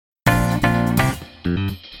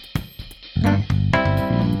Hello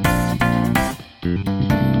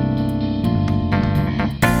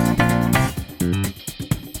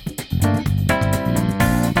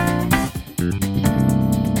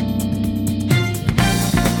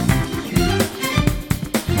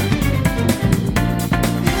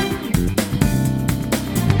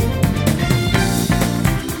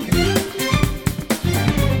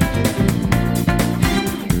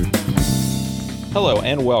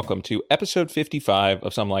and welcome to episode 55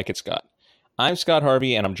 of Some Like It Scott. I'm Scott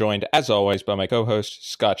Harvey and I'm joined as always by my co-host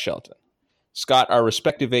Scott Shelton. Scott, our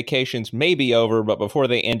respective vacations may be over, but before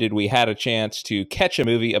they ended we had a chance to catch a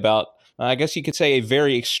movie about, I guess you could say, a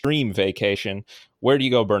very extreme vacation. Where Do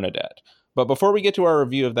You Go, Bernadette? But before we get to our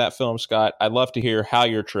review of that film, Scott, I'd love to hear how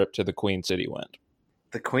your trip to the Queen City went.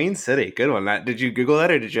 The Queen City, good one. Did you Google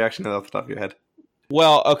that or did you actually know off the top of your head?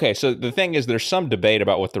 Well, okay, so the thing is there's some debate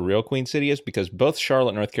about what the real Queen City is because both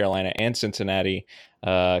Charlotte, North Carolina and Cincinnati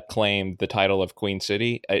claim the title of Queen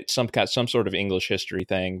City. It's some sort of English history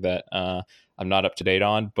thing that I'm not up to date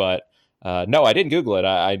on, but no, I didn't Google it.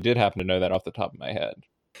 I did happen to know that off the top of my head.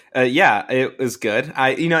 Yeah, it was good.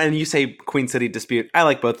 And you say Queen City dispute. I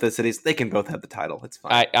like both the cities. They can both have the title. It's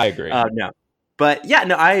fine. I agree. No. But yeah,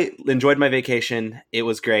 no, I enjoyed my vacation. It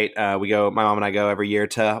was great. My mom and I go every year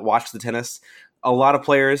to watch the tennis. A lot of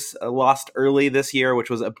players lost early this year, which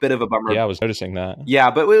was a bit of a bummer. Yeah, I was noticing that. Yeah,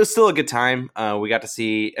 but it was still a good time. We got to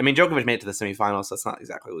see, Djokovic made it to the semifinals, so it's not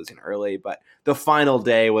exactly losing early, but the final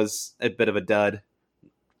day was a bit of a dud.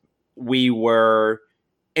 We were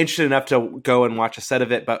interested enough to go and watch a set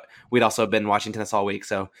of it, but we'd also been watching tennis all week,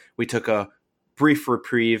 so we took an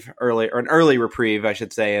early reprieve, I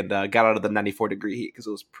should say, and got out of the 94-degree heat because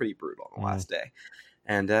it was pretty brutal on the last day.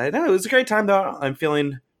 And no, it was a great time, though. I'm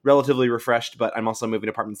feeling relatively refreshed, but I'm also moving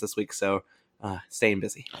apartments this week, so staying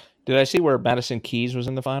busy. Did I see where Madison Keys was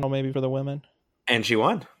in the final maybe for the women? And she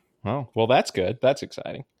won. Oh, well, that's good. That's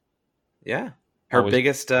exciting. Yeah. Her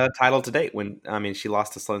biggest title to date she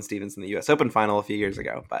lost to Sloane Stephens in the U.S. Open final a few years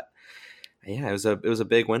ago, but yeah, it was a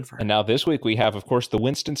big win for her. And now this week we have, of course, the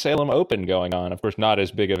Winston-Salem Open going on. Of course, not as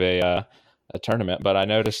big of a tournament, but I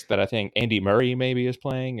noticed that I think Andy Murray maybe is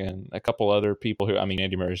playing and a couple other people who,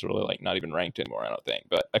 Andy Murray's really not even ranked anymore, I don't think,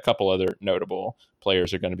 but a couple other notable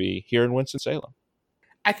players are going to be here in Winston-Salem.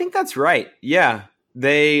 I think that's right. Yeah.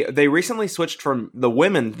 They recently switched from the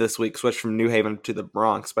women this week, switched from New Haven to the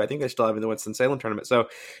Bronx, but I think they still have in the Winston-Salem tournament. So,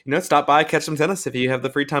 stop by, catch some tennis if you have the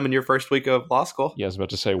free time in your first week of law school. Yeah, I was about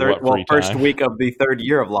to say, first week of the third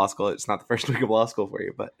year of law school. It's not the first week of law school for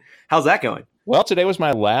you, but how's that going? Well, today was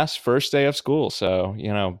my last first day of school, so,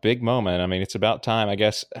 big moment. It's about time. I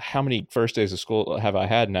guess, how many first days of school have I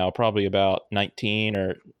had now? Probably about 19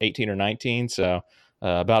 or 18 or 19, so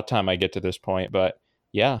about time I get to this point. But,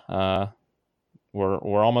 yeah,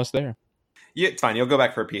 we're almost there. Yeah, it's fine. You'll go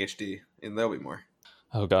back for a PhD, and there'll be more.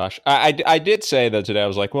 Oh, gosh. I did say, though, today, I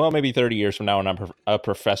was like, well, maybe 30 years from now when I'm a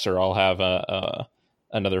professor, I'll have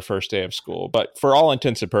another first day of school. But for all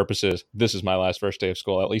intents and purposes, this is my last first day of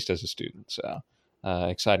school, at least as a student. So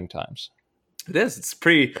exciting times. It is. It's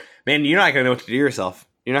pretty, man, you're not going to know what to do yourself.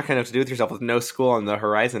 You're not going to know what to do with yourself with no school on the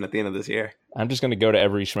horizon at the end of this year. I'm just going to go to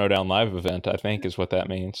every Schmoedown Live event, I think, is what that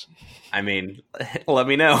means. Let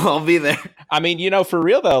me know. I'll be there. For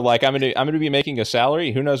real, though, like I'm going to be making a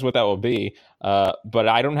salary. Who knows what that will be? But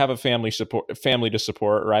I don't have a family to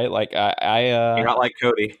support, right? Like you're not like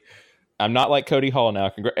Cody. I'm not like Cody Hall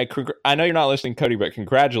now. I know you're not listening, Cody, but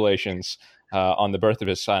congratulations on the birth of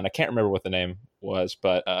his son. I can't remember what the name was,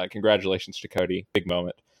 but congratulations to Cody. Big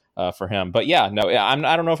moment for him. But yeah, no, I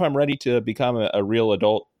don't know if I'm ready to become a real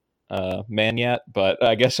adult man yet, but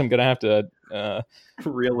I guess I'm going to have to...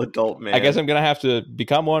 real adult man. I guess I'm going to have to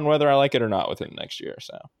become one whether I like it or not within the next year.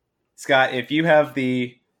 So, Scott, if you have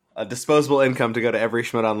the disposable income to go to every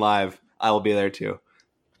Schmoedown Live, I will be there too.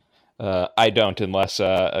 I don't, unless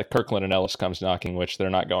Kirkland and Ellis comes knocking, which they're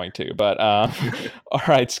not going to. But all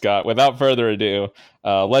right, Scott, without further ado,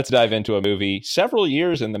 let's dive into a movie several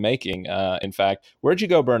years in the making. In fact, Where'd You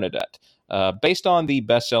Go, Bernadette? Based on the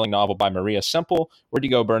best-selling novel by Maria Semple, Where'd You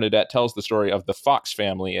Go, Bernadette tells the story of the Fox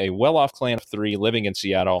family, a well-off clan of three living in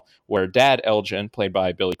Seattle, where Dad Elgin, played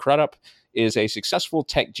by Billy Crudup, is a successful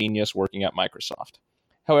tech genius working at Microsoft.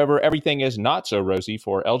 However, everything is not so rosy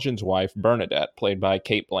for Elgin's wife, Bernadette, played by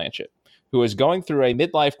Cate Blanchett, who is going through a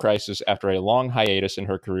midlife crisis after a long hiatus in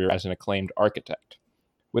her career as an acclaimed architect.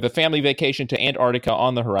 With a family vacation to Antarctica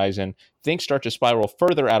on the horizon, things start to spiral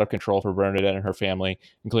further out of control for Bernadette and her family,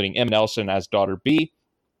 including Em Nelson as daughter B,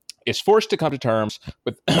 is forced to come to terms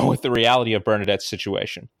with, with the reality of Bernadette's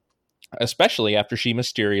situation, especially after she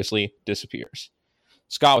mysteriously disappears.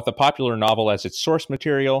 Scott, with a popular novel as its source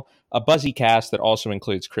material, a buzzy cast that also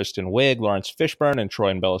includes Kristen Wiig, Lawrence Fishburne, and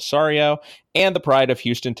Troy Bellisario, and the pride of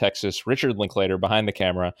Houston, Texas, Richard Linklater behind the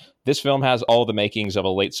camera, this film has all the makings of a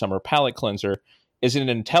late summer palate cleanser. Is it an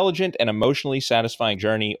intelligent and emotionally satisfying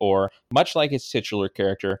journey, or, much like its titular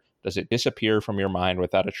character, does it disappear from your mind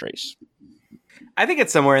without a trace? I think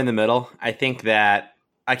it's somewhere in the middle. I think that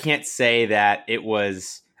I can't say that it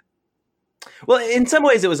was. Well, in some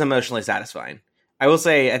ways, it was emotionally satisfying. I will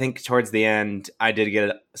say, I think towards the end, I did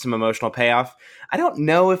get some emotional payoff. I don't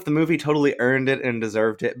know if the movie totally earned it and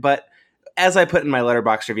deserved it, but as I put in my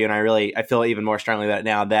Letterboxd review, and I feel even more strongly about it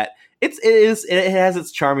now, that it has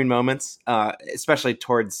its charming moments, especially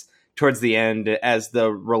towards the end, as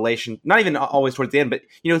the relation, not even always towards the end, but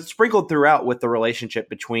sprinkled throughout with the relationship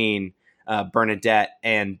between Bernadette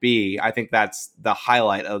and B. I think that's the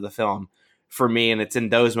highlight of the film for me, and it's in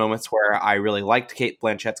those moments where I really liked Cate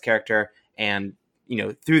Blanchett's character, and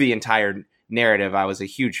through the entire narrative, I was a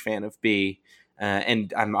huge fan of B.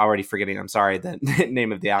 And I'm already forgetting. I'm sorry, the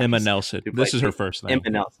name of the actress. Emma Nelson. This is her first name. Emma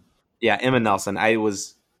Nelson. Yeah, Emma Nelson.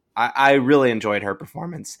 I really enjoyed her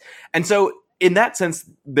performance, and so in that sense,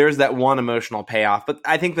 there's that one emotional payoff. But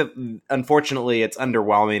I think that unfortunately, it's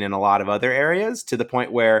underwhelming in a lot of other areas, to the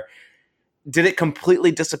point where, did it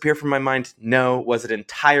completely disappear from my mind? No. Was it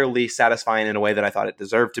entirely satisfying in a way that I thought it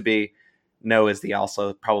deserved to be? No is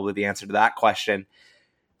also probably the answer to that question.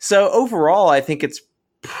 So overall, I think it's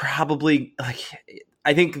probably,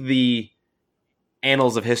 I think the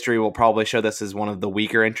annals of history will probably show this as one of the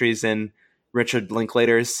weaker entries in Richard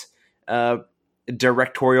Linklater's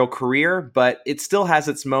directorial career, but it still has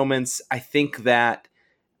its moments. I think that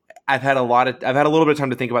I've had a little bit of time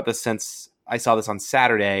to think about this since I saw this on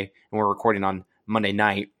Saturday, and we're recording on Monday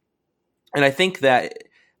night. And I think that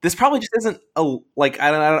this probably just isn't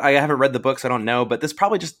I haven't read the books, I don't know, but this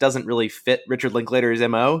probably just doesn't really fit Richard Linklater's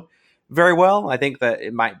MO very well. I think that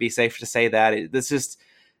it might be safe to say that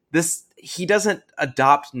he doesn't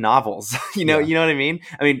adopt novels. You know what I mean?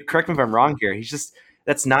 I mean, correct me if I'm wrong here.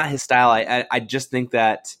 That's not his style. I just think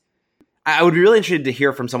that I would be really interested to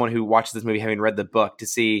hear from someone who watches this movie having read the book, to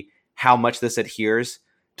see how much this adheres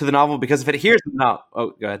to the novel, because if it adheres,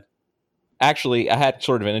 go ahead. Actually, I had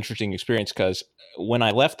sort of an interesting experience, because when I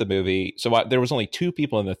left the movie, there was only two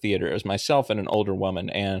people in the theater. It was myself and an older woman.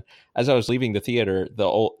 And as I was leaving the theater,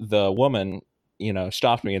 the woman,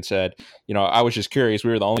 stopped me and said, I was just curious. We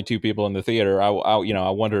were the only two people in the theater. I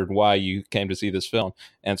wondered why you came to see this film.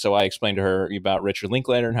 And so I explained to her about Richard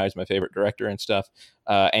Linklater and how he's my favorite director and stuff.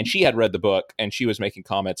 And she had read the book, and she was making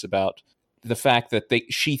comments about the fact that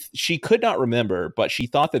she could not remember, but she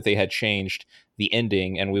thought that they had changed the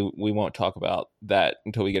ending, and we won't talk about that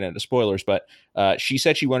until we get into spoilers. But she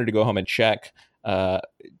said she wanted to go home and check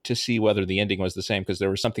to see whether the ending was the same, because there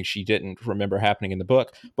was something she didn't remember happening in the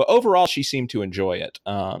book. But overall, she seemed to enjoy it.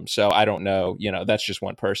 So I don't know, that's just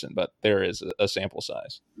one person, but there is a sample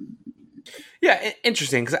size. Yeah,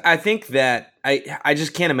 interesting, because I think that I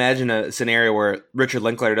just can't imagine a scenario where Richard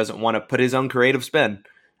Linklater doesn't want to put his own creative spin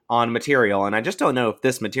on material, and I just don't know if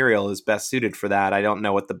this material is best suited for that. I don't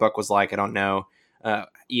know what the book was like. I don't know.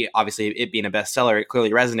 Obviously, it being a bestseller, it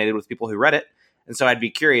clearly resonated with people who read it, and so I'd be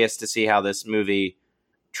curious to see how this movie,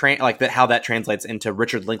 how that translates into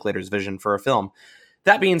Richard Linklater's vision for a film.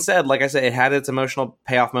 That being said, like I said, it had its emotional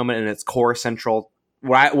payoff moment in its core central,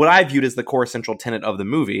 what I viewed as the core central tenet of the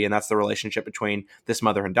movie, and that's the relationship between this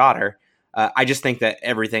mother and daughter. I just think that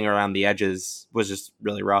everything around the edges was just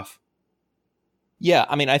really rough. Yeah,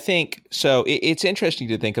 I mean, I think so. It's interesting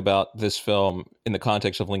to think about this film in the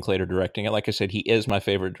context of Linklater directing it. Like I said, he is my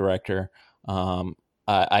favorite director.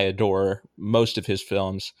 I adore most of his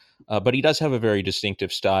films, but he does have a very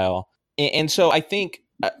distinctive style. And so I think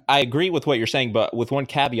I agree with what you're saying, but with one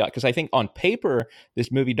caveat, because I think on paper,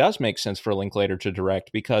 this movie does make sense for Linklater to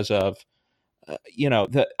direct because of,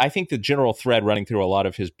 I think the general thread running through a lot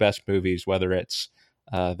of his best movies, whether it's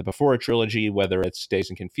the Before trilogy, whether it's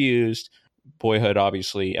Dazed and Confused, Boyhood,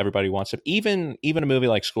 obviously, Everybody Wants It, even a movie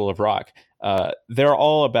like School of Rock, they're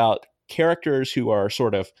all about characters who are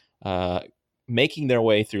sort of making their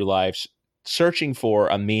way through lives, searching for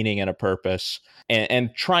a meaning and a purpose, and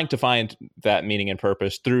trying to find that meaning and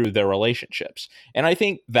purpose through their relationships. And I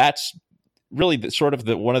think that's really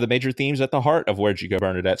one of the major themes at the heart of Where'd You Go,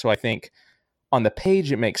 Bernadette? So I think on the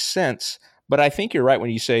page it makes sense. But I think you're right when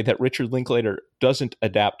you say that Richard Linklater doesn't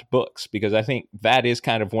adapt books, because I think that is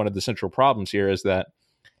kind of one of the central problems here, is that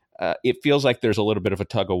it feels like there's a little bit of a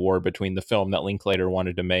tug of war between the film that Linklater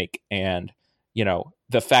wanted to make and,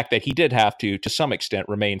 the fact that he did have to some extent,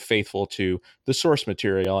 remain faithful to the source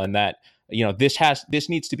material, and that, this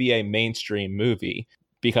needs to be a mainstream movie.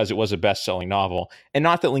 because it was a best-selling novel. And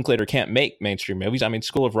not that Linklater can't make mainstream movies. I mean,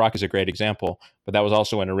 School of Rock is a great example, but that was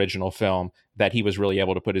also an original film that he was really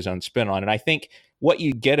able to put his own spin on. And I think what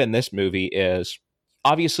you get in this movie is,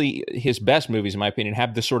 obviously his best movies, in my opinion,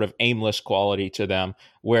 have this sort of aimless quality to them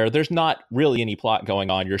where there's not really any plot going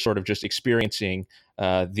on. You're sort of just experiencing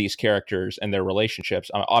these characters and their relationships.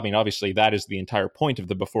 I mean, obviously that is the entire point of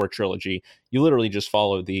the Before trilogy. You literally just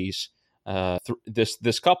follow these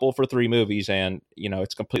this couple for 3 movies, and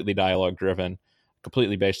it's completely dialogue driven,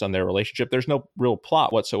 completely based on their relationship. There's no real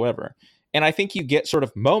plot whatsoever. And I think you get sort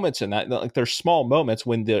of moments in that, like there's small moments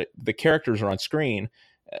when the characters are on screen,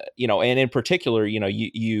 and in particular,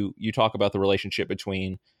 you talk about the relationship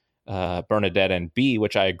between Bernadette and B,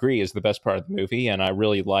 which I agree is the best part of the movie. And I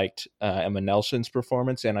really liked Emma Nelson's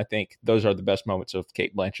performance. And I think those are the best moments of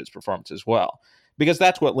Cate Blanchett's performance as well. Because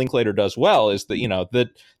that's what Linklater does well, is the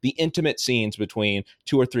intimate scenes between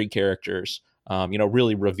 2 or 3 characters,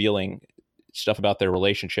 really revealing stuff about their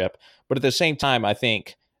relationship. But at the same time, I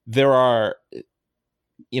think there are,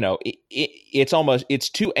 it's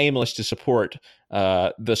too aimless to support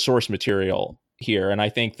the source material here. And I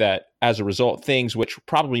think that as a result, things which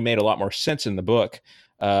probably made a lot more sense in the book,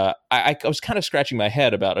 I was kind of scratching my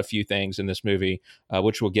head about a few things in this movie,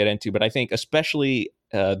 which we'll get into. But I think especially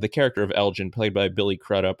the character of Elgin, played by Billy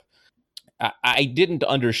Crudup, I didn't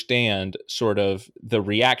understand sort of the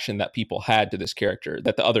reaction that people had to this character,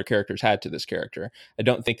 that the other characters had to this character. I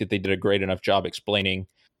don't think that they did a great enough job explaining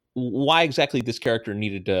why exactly this character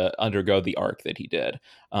needed to undergo the arc that he did.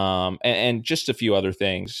 And just a few other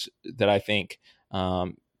things that I think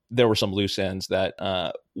there were some loose ends that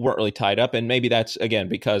weren't really tied up. And maybe that's, again,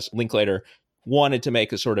 because Linklater wanted to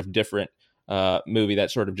make a sort of different movie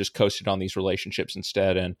that sort of just coasted on these relationships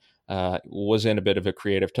instead, and was in a bit of a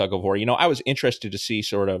creative tug of war. I was interested to see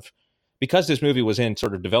sort of, because this movie was in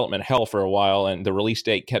sort of development hell for a while and the release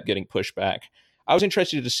date kept getting pushed back, I was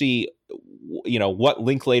interested to see, what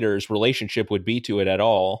Linklater's relationship would be to it at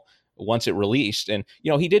all once it released. And,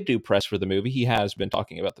 he did do press for the movie. He has been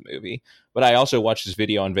talking about the movie. But I also watched this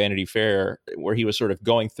video on Vanity Fair where he was sort of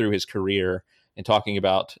going through his career and talking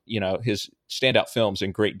about, his standout films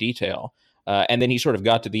in great detail. And then he sort of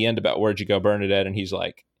got to the end about Where'd You Go, Bernadette? And he's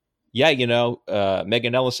like, yeah,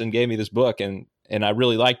 Megan Ellison gave me this book and I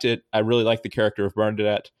really liked it. I really liked the character of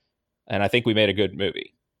Bernadette. And I think we made a good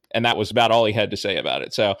movie. And that was about all he had to say about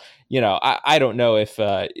it. So, I don't know if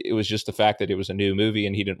it was just the fact that it was a new movie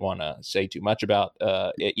and he didn't want to say too much about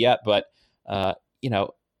it yet. But,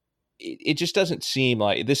 it just doesn't seem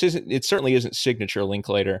like it certainly isn't signature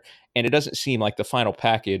Linklater. And it doesn't seem like the final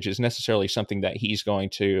package is necessarily something that he's going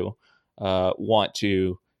to want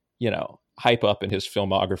to, hype up in his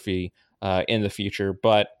filmography in the future.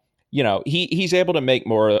 But, he's able to make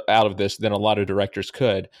more out of this than a lot of directors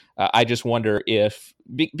could. I just wonder if,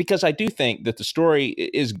 because I do think that the story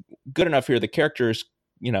is good enough here, the characters,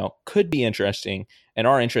 could be interesting and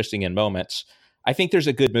are interesting in moments. I think there's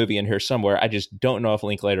a good movie in here somewhere. I just don't know if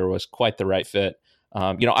Linklater was quite the right fit.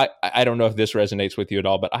 I don't know if this resonates with you at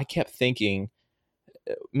all, but I kept thinking,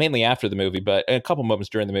 mainly after the movie, but a couple moments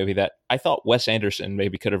during the movie, that I thought Wes Anderson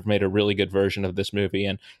maybe could have made a really good version of this movie.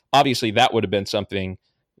 And obviously that would have been something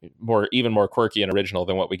even more quirky and original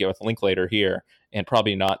than what we get with Linklater here, and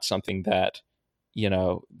probably not something that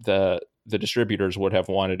the distributors would have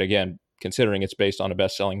wanted, again, considering it's based on a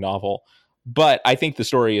best-selling novel. But I think the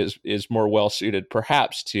story is more well suited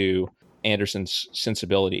perhaps to Anderson's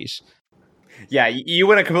sensibilities. Yeah, you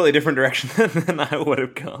went a completely different direction than I would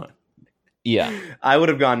have gone. Yeah, I would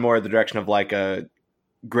have gone more the direction of like a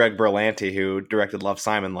Greg Berlanti, who directed Love,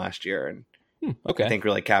 Simon last year, and okay, I think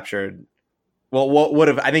really captured. Well, what would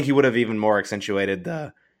have, I think he would have even more accentuated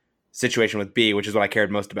the situation with B, which is what I cared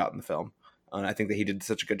most about in the film. And I think that he did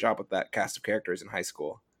such a good job with that cast of characters in high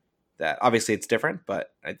school that obviously it's different,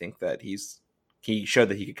 but I think that he showed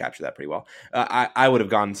that he could capture that pretty well. I would have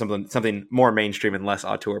gone something more mainstream and less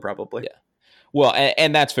auteur, probably. Yeah. Well,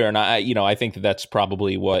 and that's fair. And I think that's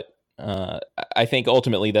probably what, I think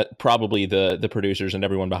ultimately that probably the producers and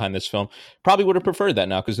everyone behind this film probably would have preferred that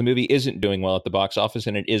now, because the movie isn't doing well at the box office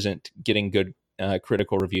and it isn't getting good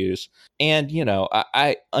critical reviews. And,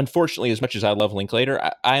 I unfortunately, as much as I love Linklater,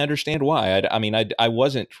 I understand why. I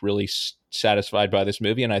wasn't really satisfied by this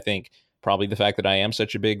movie. And I think probably the fact that I am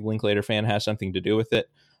such a big Linklater fan has something to do with it.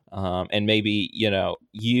 And maybe,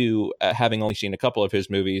 you having only seen a couple of his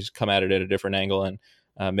movies, come at it at a different angle and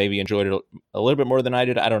maybe enjoyed it a little bit more than I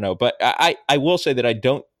did. I don't know. But I will say that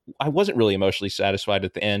I wasn't really emotionally satisfied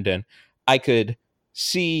at the end. And I could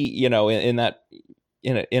see,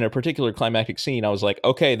 in a particular climactic scene, I was like,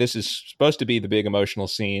 okay, this is supposed to be the big emotional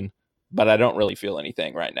scene, but I don't really feel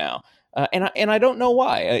anything right now. And I don't know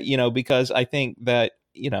why. Because I think that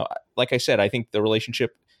like I said, I think the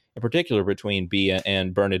relationship in particular between B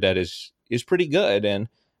and Bernadette is pretty good, and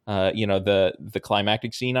the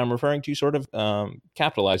climactic scene I'm referring to sort of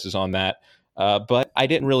capitalizes on that. But I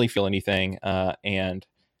didn't really feel anything, and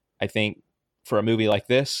I think for a movie like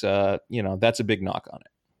this, that's a big knock on it.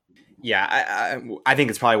 Yeah, I think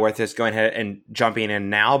it's probably worth just going ahead and jumping in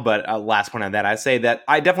now. But last point on that, I'd say that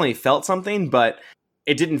I definitely felt something, but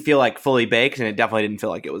it didn't feel like fully baked, and it definitely didn't feel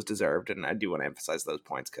like it was deserved. And I do want to emphasize those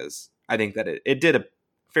points because I think that it did a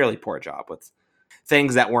fairly poor job with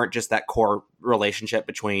things that weren't just that core relationship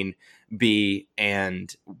between B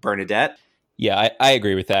and Bernadette. Yeah, I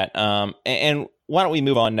agree with that. And why don't we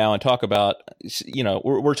move on now and talk about,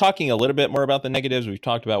 we're talking a little bit more about the negatives. We've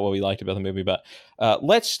talked about what we liked about the movie, but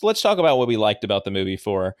let's talk about what we liked about the movie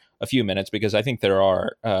for a few minutes, because I think there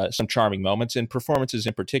are some charming moments and performances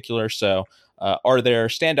in particular. So are there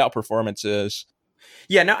standout performances?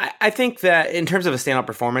 Yeah, no, I think that in terms of a standout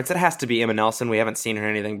performance, it has to be Emma Nelson. We haven't seen her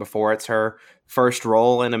in anything before. It's her first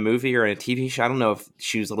role in a movie or in a TV show. I don't know if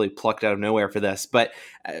she was literally plucked out of nowhere for this, but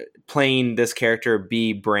playing this character,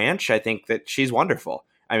 B. Branch, I think that she's wonderful.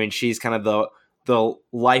 I mean, she's kind of the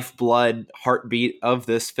lifeblood heartbeat of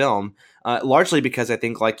this film, largely because I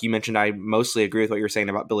think, like you mentioned, I mostly agree with what you're saying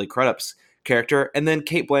about Billy Crudup's character. And then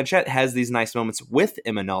Cate Blanchett has these nice moments with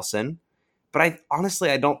Emma Nelson. But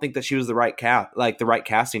I don't think that she was the right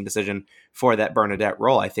casting decision for that Bernadette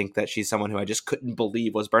role. I think that she's someone who I just couldn't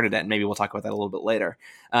believe was Bernadette, and maybe we'll talk about that a little bit later.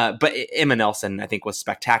 But Emma Nelson, I think, was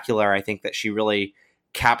spectacular. I think that she really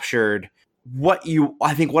captured what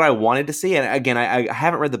I wanted to see. And again, I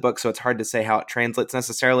haven't read the book, so it's hard to say how it translates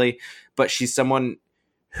necessarily. But she's someone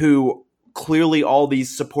who clearly all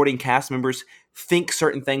these supporting cast members think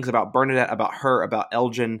certain things about Bernadette, about her, about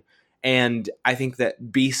Elgin. And I think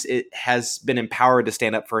that Beast has been empowered to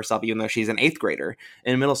stand up for herself, even though she's an 8th grader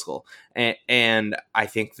in middle school. And I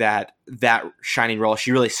think that shining role,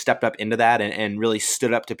 she really stepped up into that and really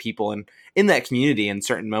stood up to people and in that community in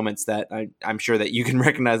certain moments that I'm sure that you can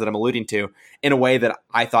recognize that I'm alluding to, in a way that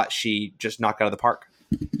I thought she just knocked out of the park.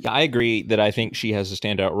 Yeah, I agree that I think she has a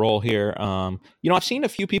standout role here. I've seen a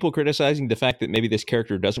few people criticizing the fact that maybe this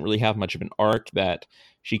character doesn't really have much of an arc, that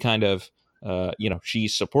she kind of she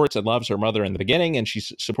supports and loves her mother in the beginning, and she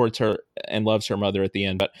supports her and loves her mother at the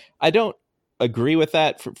end. But I don't agree with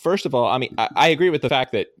that. First of all, I mean, I agree with the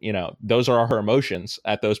fact that, those are her emotions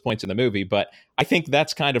at those points in the movie, but I think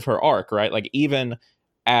that's kind of her arc, right? Like, even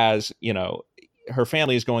as, her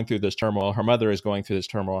family is going through this turmoil, her mother is going through this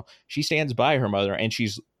turmoil, she stands by her mother and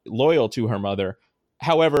she's loyal to her mother.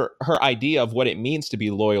 However, her idea of what it means to be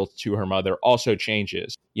loyal to her mother also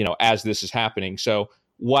changes, as this is happening. So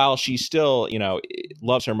while she still,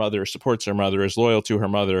 loves her mother, supports her mother, is loyal to her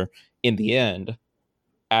mother in the end,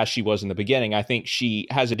 as she was in the beginning, I think she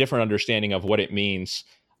has a different understanding of what it means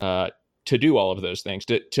to do all of those things,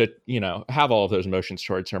 to have all of those emotions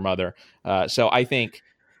towards her mother. So I think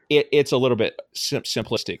it's a little bit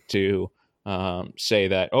simplistic to say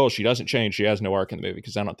that, oh, she doesn't change, she has no arc in the movie,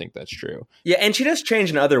 because I don't think that's true. Yeah, and she does change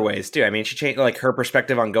in other ways too. I mean, she changed, like, her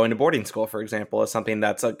perspective on going to boarding school, for example, is something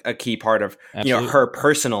that's a key part of her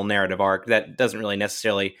personal narrative arc that doesn't really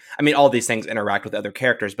necessarily, I mean, all these things interact with other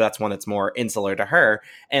characters, but that's one that's more insular to her,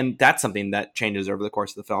 and that's something that changes over the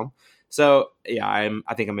course of the film. So yeah,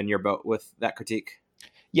 I think I'm in your boat with that critique.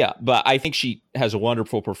 Yeah, but I think she has a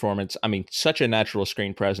wonderful performance. I mean, such a natural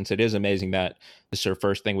screen presence. It is amazing that this is her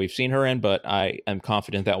first thing we've seen her in, but I am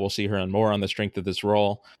confident that we'll see her in more on the strength of this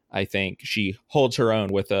role. I think she holds her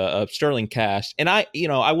own with a sterling cast. And I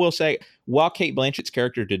will say, while Cate Blanchett's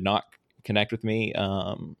character did not connect with me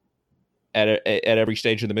at every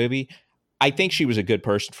stage of the movie, I think she was a good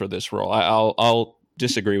person for this role. I'll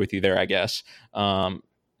disagree with you there, I guess,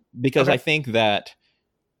 because okay. I think that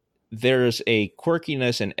there's a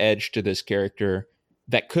quirkiness and edge to this character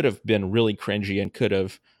that could have been really cringy and could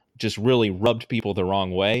have just really rubbed people the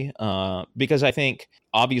wrong way. Because I think,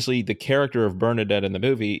 obviously, the character of Bernadette in the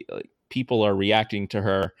movie, people are reacting to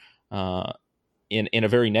her in a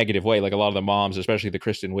very negative way. Like, a lot of the moms, especially the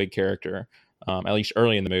Kristen Wiig character, at least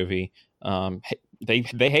early in the movie,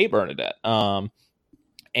 they hate Bernadette.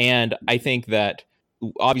 And I think that,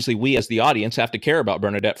 obviously, we as the audience have to care about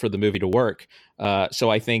Bernadette for the movie to work. So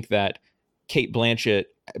I think that Cate Blanchett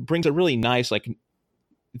brings a really nice, like,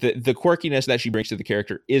 the quirkiness that she brings to the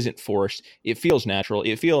character isn't forced. It feels natural.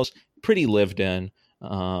 It feels pretty lived in,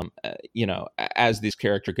 as this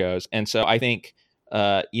character goes. And so I think,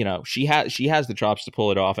 she has the chops to pull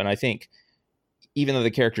it off. And I think, even though the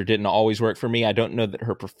character didn't always work for me, I don't know that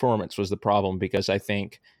her performance was the problem, because I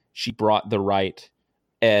think she brought the right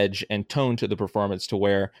edge and tone to the performance to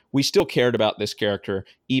where we still cared about this character,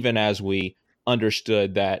 even as we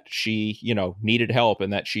understood that she, needed help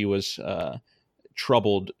and that she was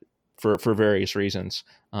troubled for various reasons.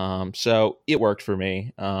 So it worked for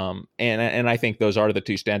me. And I think those are the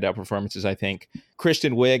two standout performances. I think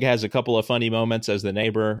Kristen Wiig has a couple of funny moments as the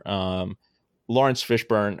neighbor. Lawrence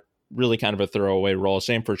Fishburne, really kind of a throwaway role.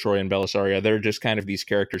 Same for Troy and Belisario. They're just kind of these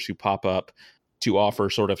characters who pop up to offer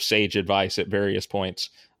sort of sage advice at various points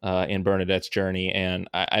in Bernadette's journey. And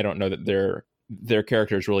I don't know that their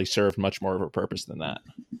characters really served much more of a purpose than that.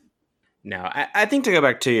 No, I think to go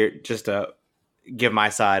back to just to give my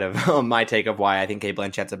side of my take of why I think Cate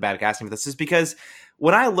Blanchett's a bad casting for this is because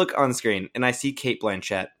when I look on screen and I see Cate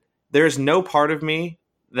Blanchett, there's no part of me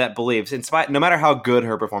that believes, no matter how good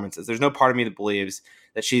her performance is, there's no part of me that believes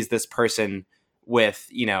that she's this person with,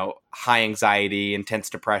 high anxiety, intense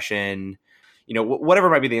depression, whatever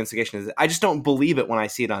might be the instigation is. I just don't believe it when I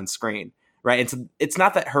see it on screen. Right. And so it's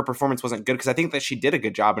not that her performance wasn't good, because I think that she did a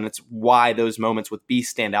good job. And it's why those moments with B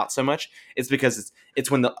stand out so much. It's because it's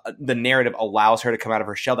when the narrative allows her to come out of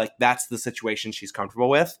her shell. Like, that's the situation she's comfortable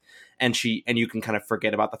with. And you can kind of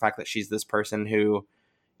forget about the fact that she's this person who,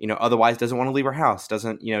 otherwise doesn't want to leave her house,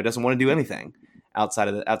 doesn't want to do anything outside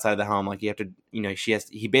of the home. Like, you have to,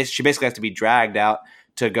 she basically has to be dragged out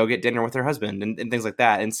to go get dinner with her husband and things like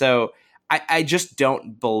that. And so I just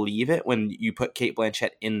don't believe it when you put Cate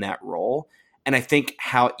Blanchett in that role. And I think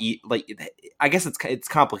I guess it's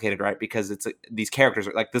complicated, right? Because these characters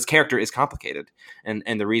are like, this character is complicated, and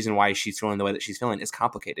the reason why she's feeling the way that she's feeling is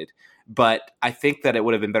complicated. But I think that it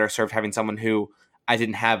would have been better served having someone who I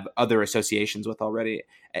didn't have other associations with already.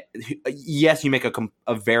 Yes, you make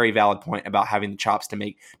a very valid point about having the chops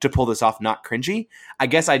to pull this off, not cringy. I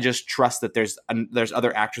guess I just trust that there's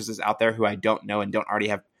other actresses out there who I don't know and don't already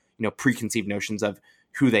have preconceived notions of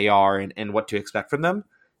who they are and what to expect from them,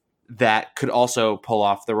 that could also pull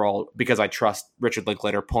off the role, because I trust Richard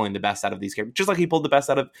Linklater pulling the best out of these characters, just like he pulled the best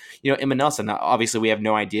out of, Emma Nelson. Now, obviously, we have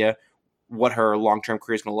no idea what her long-term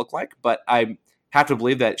career is going to look like, but I have to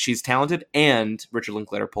believe that she's talented, and Richard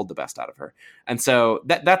Linklater pulled the best out of her. And so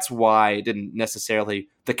that's why it didn't necessarily,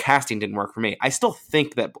 the casting didn't work for me. I still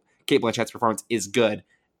think that Cate Blanchett's performance is good,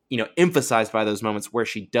 emphasized by those moments where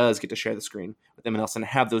she does get to share the screen with Emma Nelson and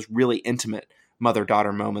have those really intimate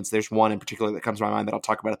mother-daughter moments. There's one in particular that comes to my mind that I'll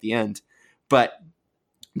talk about at the end, but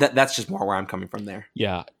that's just more where I'm coming from there.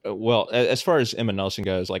 Yeah. Well, as far as Emma Nelson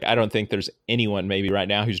goes, like, I don't think there's anyone maybe right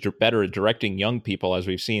now who's better at directing young people, as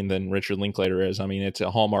we've seen, than Richard Linklater is. I mean, it's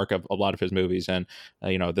a hallmark of a lot of his movies, and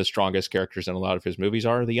the strongest characters in a lot of his movies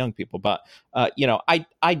are the young people. But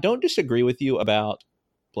I don't disagree with you about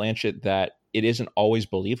Blanchett that it isn't always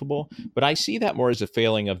believable, but I see that more as a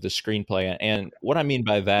failing of the screenplay. And what I mean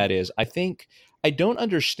by that is, I think I don't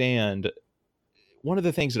understand. One of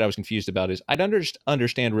the things that I was confused about is I don't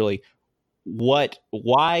understand really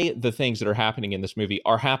why the things that are happening in this movie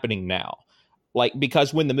are happening now. Like,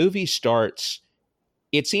 because when the movie starts,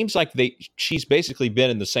 it seems like she's basically been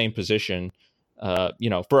in the same position,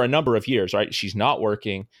 for a number of years, right? She's not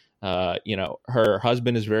working. Her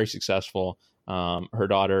husband is very successful. Her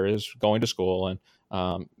daughter is going to school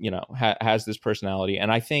and, has this personality.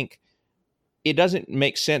 And I think it doesn't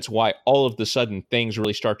make sense why all of the sudden things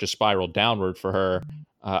really start to spiral downward for her.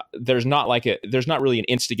 There's not really an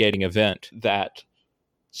instigating event that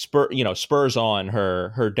spurs on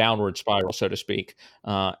her downward spiral, so to speak.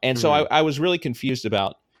 And so I was really confused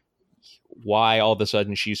about why all of a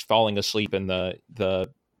sudden she's falling asleep in the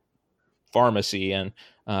pharmacy and,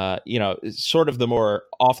 sort of the more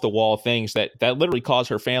off the wall things that literally cause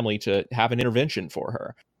her family to have an intervention for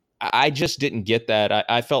her. I just didn't get that.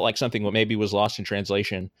 I felt like something that maybe was lost in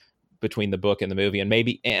translation between the book and the movie, and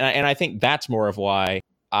I think that's more of why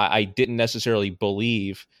I didn't necessarily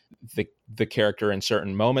believe the character in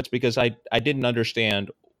certain moments, because I didn't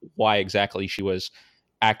understand why exactly she was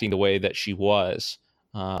acting the way that she was,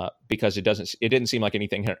 because it didn't seem like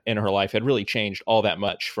anything in her life had really changed all that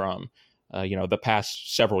much from the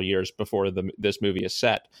past several years before this movie is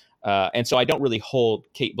set, and so I don't really hold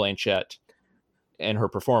Cate Blanchett and her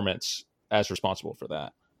performance as responsible for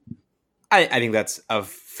that. I think that's a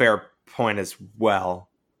fair point as well.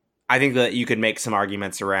 I think that you could make some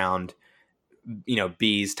arguments around,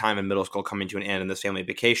 B's time in middle school coming to an end and this family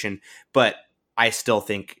vacation, but I still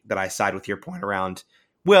think that I side with your point around,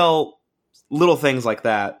 well, little things like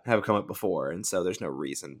that have come up before, and so there's no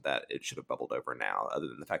reason that it should have bubbled over now, other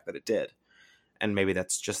than the fact that it did. And maybe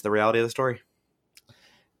that's just the reality of the story.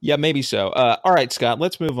 Yeah, maybe so. All right, Scott,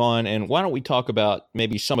 let's move on. And why don't we talk about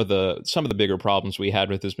maybe some of the bigger problems we had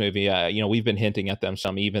with this movie? We've been hinting at them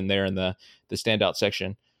some even there in the standout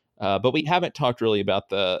section. But we haven't talked really about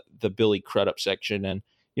the Billy Crudup section. And,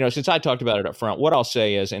 since I talked about it up front, what I'll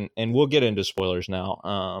say is, and we'll get into spoilers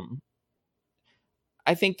now.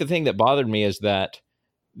 I think the thing that bothered me is that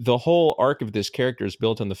the whole arc of this character is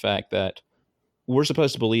built on the fact that we're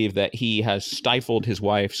supposed to believe that he has stifled his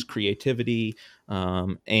wife's creativity.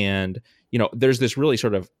 And, there's this really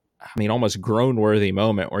sort of, almost groan-worthy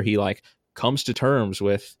moment where he like comes to terms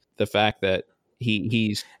with the fact that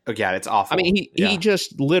he's oh yeah, it's awful. He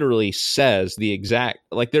just literally says the exact,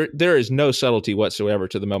 like there is no subtlety whatsoever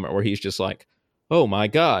to the moment where he's just like, oh my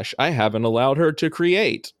gosh, I haven't allowed her to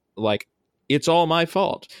create. Like, it's all my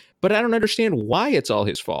fault. But I don't understand why it's all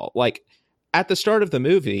his fault. Like, at the start of the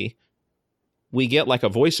movie, we get like a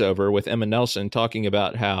voiceover with Emma Nelson talking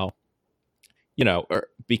about how,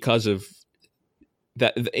 because of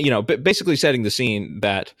that, basically setting the scene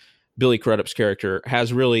that Billy Crudup's character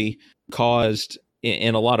has really caused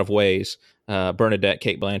in a lot of ways, Bernadette,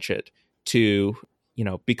 Cate Blanchett, to,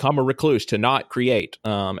 become a recluse, to not create.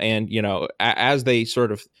 And, as they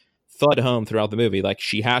sort of thud home throughout the movie, like,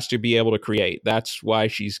 she has to be able to create. That's why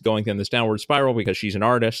she's going in this downward spiral, because she's an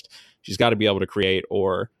artist. She's got to be able to create,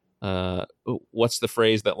 or what's the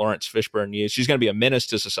phrase that Lawrence Fishburne used? She's going to be a menace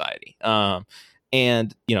to society.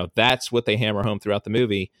 And, that's what they hammer home throughout the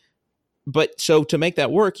movie. But so to make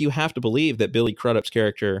that work, you have to believe that Billy Crudup's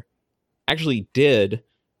character actually did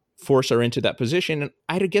force her into that position. And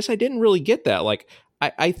I guess I didn't really get that. Like,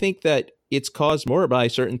 I think that it's caused more by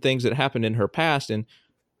certain things that happened in her past. And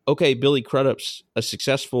okay, Billy Crudup's a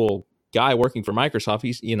successful guy working for Microsoft.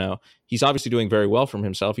 He's obviously doing very well for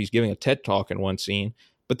himself. He's giving a TED talk in one scene,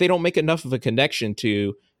 but they don't make enough of a connection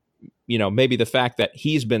to, maybe the fact that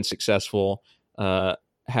he's been successful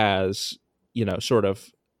has, sort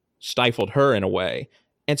of stifled her in a way.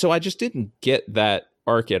 And so I just didn't get that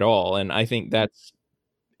arc at all. And I think that's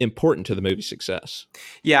important to the movie's success.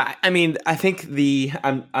 Yeah, I think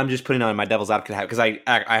I'm just putting on my devil's advocate hat because I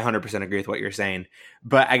 100% agree with what you're saying.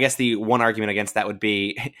 But I guess the one argument against that would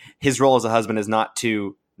be his role as a husband is not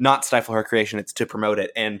to not stifle her creation, it's to promote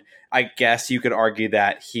it. And I guess you could argue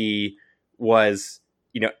that he was,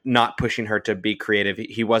 not pushing her to be creative.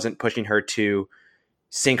 He wasn't pushing her to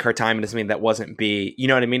sink her time into something that wasn't you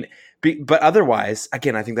know what I mean? But otherwise,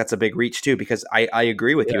 again, I think that's a big reach too, because I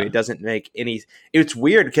agree with you. It doesn't make any, it's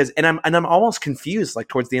weird because, and I'm almost confused, like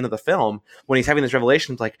towards the end of the film when he's having this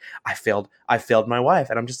revelation, like, I failed my wife.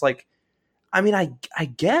 And I'm just like, I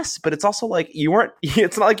guess, but it's also like,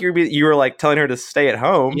 it's not like you were like telling her to stay at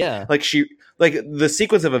home. Yeah. Like the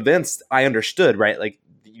sequence of events I understood, right? Like,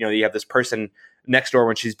 you have this person next door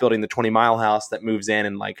when she's building the 20 Mile house that moves in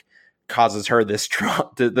and like causes her this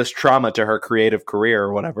trauma to her creative career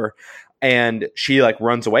or whatever, and she like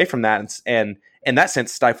runs away from that and in that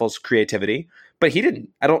sense stifles creativity. But he didn't.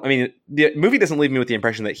 The movie doesn't leave me with the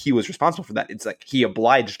impression that he was responsible for that. It's like he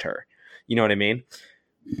obliged her. You know what I mean?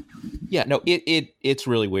 Yeah, no, it's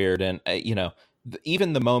really weird. And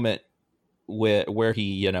even the moment where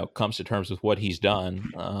he comes to terms with what he's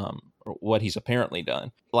done, or what he's apparently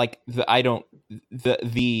done, like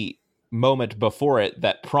the moment before it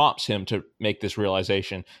that prompts him to make this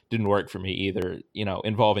realization didn't work for me either.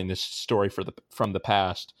 Involving this story from the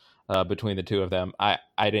past between the two of them, I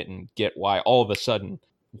didn't get why all of a sudden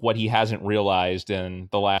what he hasn't realized in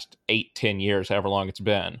the last 8-10 years, however long it's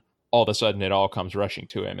been, all of a sudden it all comes rushing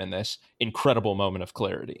to him in this incredible moment of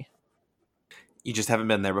clarity. You just haven't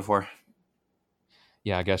been there before.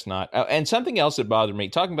 Yeah, I guess not. And something else that bothered me,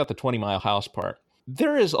 talking about the 20 Mile house part,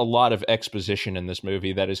 there is a lot of exposition in this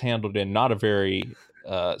movie that is handled in not a very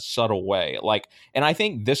subtle way. Like, and I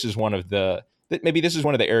think this is one of the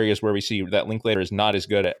areas where we see that Linklater is not as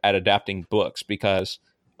good at adapting books, because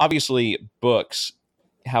obviously books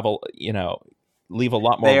have leave a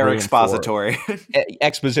lot more. They are expository.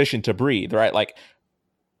 Exposition to breathe, right? Like,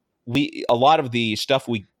 a lot of the stuff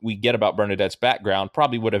we get about Bernadette's background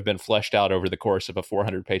probably would have been fleshed out over the course of a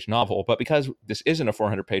 400-page novel. But because this isn't a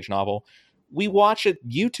 400-page novel, we watch a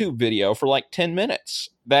YouTube video for like 10 minutes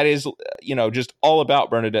that is, just all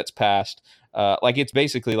about Bernadette's past. Like, it's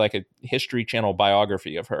basically like a History Channel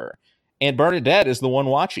biography of her. And Bernadette is the one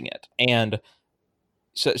watching it. And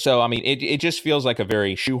so it just feels like a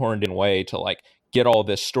very shoehorned in way to like get all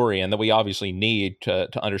this story in that we obviously need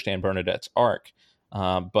to understand Bernadette's arc.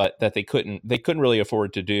 But that they couldn't really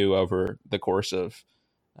afford to do over the course of,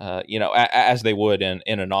 as they would in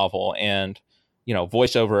a novel. And,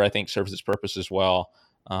 voiceover, I think, serves its purpose as well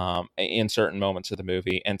in certain moments of the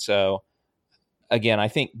movie. And so, again, I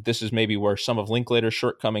think this is maybe where some of Linklater's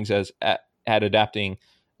shortcomings at adapting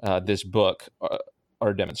this book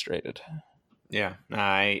are demonstrated. Yeah,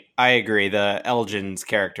 I agree. The Elgin's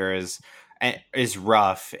character is is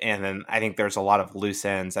rough, and then I think there's a lot of loose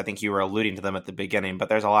ends. I think you were alluding to them at the beginning, but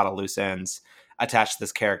there's a lot of loose ends attached to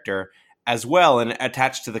this character as well, and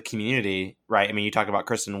attached to the community, right? I mean, you talk about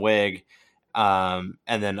Kristen Wiig, and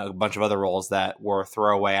then a bunch of other roles that were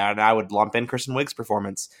throwaway, and I would lump in Kristen Wiig's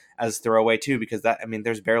performance as throwaway too, because that, I mean,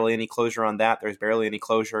 there's barely any closure on that. There's barely any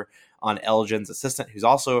closure on Elgin's assistant, who's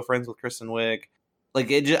also friends with Kristen Wiig.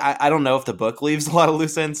 Like, I don't know if the book leaves a lot of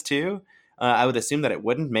loose ends too. I would assume that it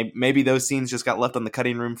wouldn't. Maybe those scenes just got left on the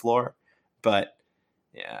cutting room floor. But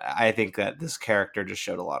yeah, I think that this character just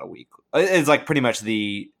showed a lot of weak. It's like pretty much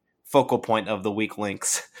the focal point of the weak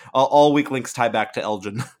links. All weak links tie back to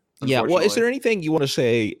Elgin. Yeah. Well, is there anything you want to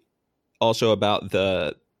say also about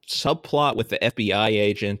the subplot with the FBI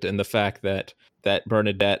agent and the fact that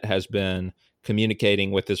Bernadette has been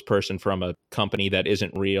communicating with this person from a company that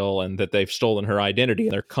isn't real, and that they've stolen her identity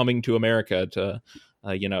and they're coming to America to,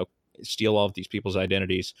 steal all of these people's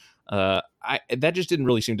identities? That just didn't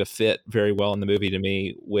really seem to fit very well in the movie to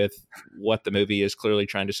me, with what the movie is clearly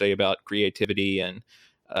trying to say about creativity. And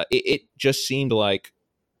it just seemed like,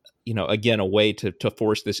 again, a way to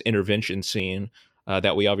force this intervention scene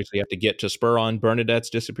that we obviously have to get to spur on Bernadette's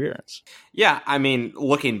disappearance. Yeah, I mean,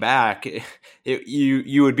 looking back,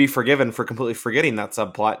 you would be forgiven for completely forgetting that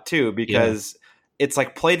subplot too, because it's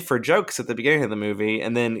like played for jokes at the beginning of the movie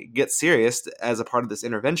and then gets serious as a part of this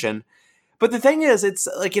intervention. But the thing is, it's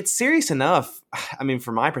serious enough. I mean,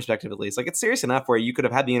 from my perspective at least, like, it's serious enough where you could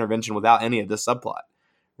have had the intervention without any of this subplot,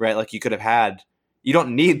 right? Like, you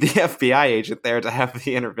don't need the FBI agent there to have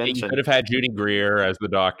the intervention. You could have had Judy Greer as the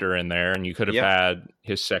doctor in there, and you could have had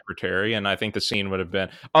his secretary, and I think the scene would have been.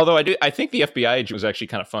 Although I think the FBI agent was actually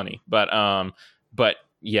kind of funny, but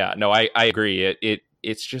yeah, no, I agree.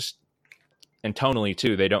 It's just, and tonally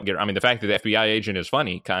too, they don't get. I mean, the fact that the FBI agent is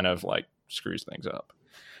funny kind of like screws things up.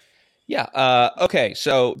 Yeah. Okay.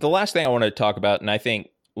 So the last thing I want to talk about, and I think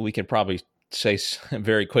we can probably say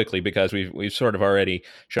very quickly because we've sort of already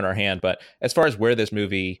shown our hand, but as far as where this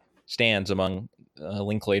movie stands among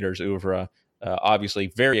Linklater's oeuvre,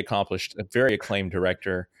 obviously very accomplished, a very acclaimed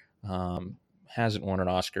director, hasn't won an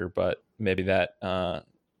Oscar, but maybe that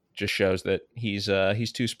just shows that he's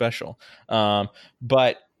too special.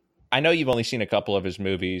 But I know you've only seen a couple of his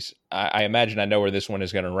movies. I imagine I know where this one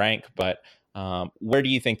is going to rank, but where do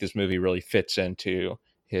you think this movie really fits into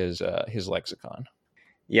his lexicon?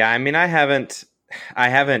 Yeah, I mean, I haven't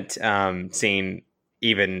seen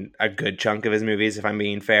even a good chunk of his movies, if I'm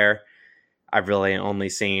being fair. I've really only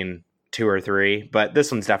seen 2 or 3, but this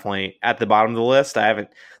one's definitely at the bottom of the list. I haven't,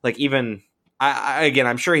 like, even again,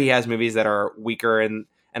 I'm sure he has movies that are weaker, and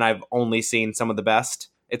I've only seen some of the best.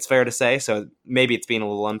 It's fair to say, so maybe it's being a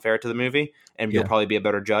little unfair to the movie, and you'll probably be a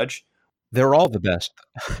better judge. They're all the best.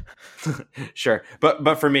 Sure,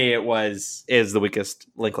 but for me, is the weakest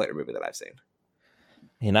Linklater movie that I've seen.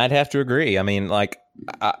 And I'd have to agree. I mean, like,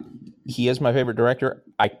 he is my favorite director.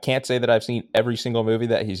 I can't say that I've seen every single movie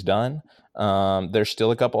that he's done. There's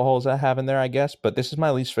still a couple holes I have in there, I guess, but this is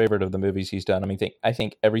my least favorite of the movies he's done. I mean, I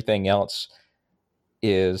think everything else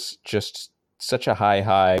is just such a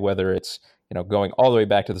high, whether it's, going all the way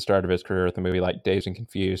back to the start of his career with a movie like Dazed and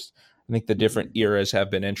Confused. I think the different eras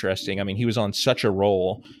have been interesting. I mean, he was on such a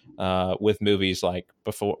roll with movies like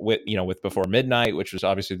with Before Midnight, which was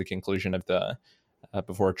obviously the conclusion of the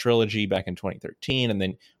Before trilogy back in 2013, and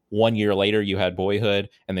then 1 year later you had Boyhood,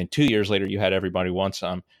 and then 2 years later you had Everybody Wants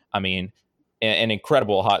Some. I mean, an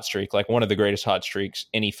incredible hot streak, like one of the greatest hot streaks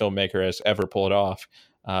any filmmaker has ever pulled off.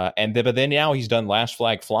 But then now he's done Last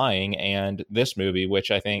Flag Flying and this movie,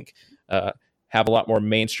 which I think have a lot more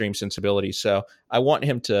mainstream sensibilities. So I want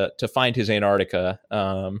him to find his Antarctica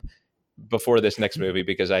before this next movie,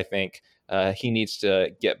 because I think he needs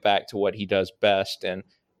to get back to what he does best. And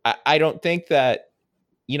I don't think that,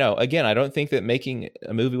 again, I don't think that making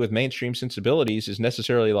a movie with mainstream sensibilities is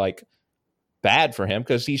necessarily like bad for him,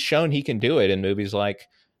 because he's shown he can do it in movies like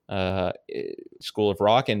School of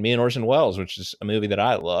Rock and Me and Orson Welles, which is a movie that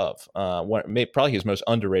I love. Probably his most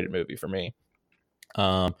underrated movie for me.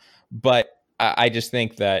 But I just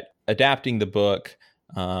think that adapting this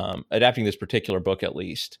particular book at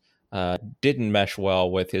least, didn't mesh well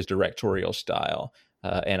with his directorial style.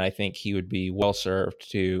 And I think he would be well served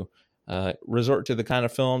to resort to the kind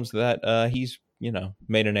of films that he's,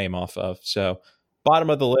 made a name off of. So bottom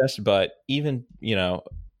of the list, but even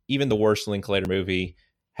the worst Linklater movie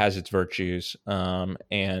has its virtues,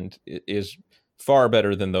 and is far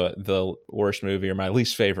better than the worst movie or my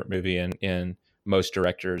least favorite movie in most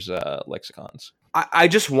directors' lexicons.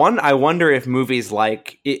 I wonder if movies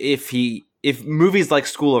like if movies like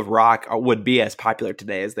School of Rock would be as popular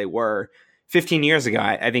today as they were 15 years ago.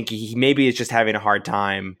 I think he maybe is just having a hard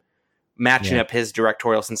time matching up his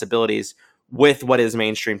directorial sensibilities with what is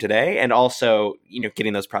mainstream today, and also,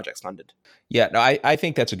 getting those projects funded. Yeah, no, I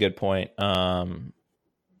think that's a good point.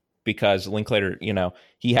 Because Linklater,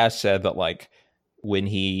 he has said that, like, when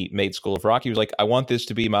he made School of Rock, he was like, I want this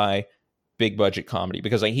to be my big budget comedy,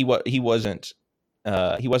 because like he wasn't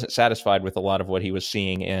satisfied with a lot of what he was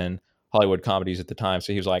seeing in Hollywood comedies at the time.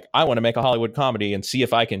 So he was like, I want to make a Hollywood comedy and see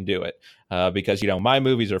if I can do it, because my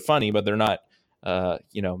movies are funny, but they're not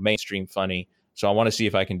mainstream funny. So I want to see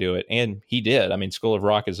if I can do it, and he did. I mean, School of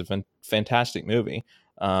Rock is a fantastic movie.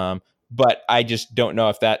 But I just don't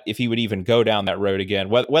know if he would even go down that road again,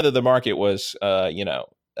 whether the market was,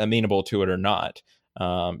 amenable to it or not,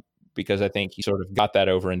 because I think he sort of got that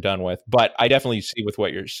over and done with. But I definitely see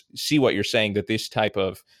what you're saying, that this type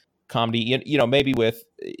of comedy, maybe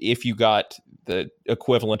if you got the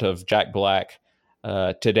equivalent of Jack Black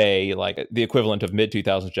today, like the equivalent of mid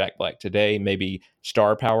 2000s Jack Black today, maybe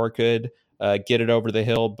star power could get it over the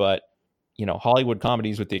hill, but Hollywood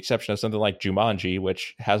comedies, with the exception of something like Jumanji,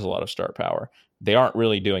 which has a lot of star power, they aren't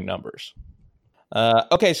really doing numbers.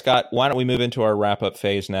 Okay, Scott, why don't we move into our wrap-up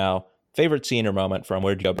phase now? Favorite scene or moment from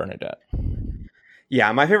Where'd You Go, Bernadette?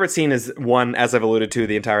 Yeah, my favorite scene is one, as I've alluded to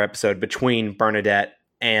the entire episode, between Bernadette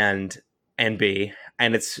and B.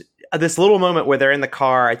 And it's this little moment where they're in the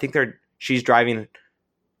car. I think she's driving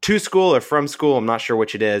to school or from school. I'm not sure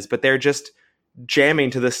which it is, but they're just jamming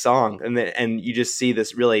to this song, and you just see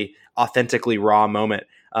this really authentically raw moment.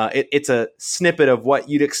 It's a snippet of what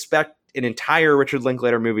you'd expect an entire Richard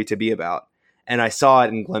Linklater movie to be about, and I saw it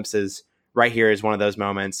in glimpses. Right here is one of those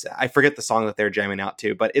moments. I forget the song that they're jamming out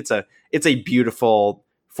to, but it's a beautiful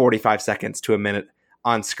 45 seconds to a minute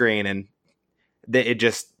on screen, and it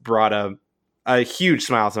just brought a huge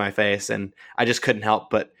smile to my face, and I just couldn't help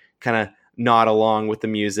but kind of nod along with the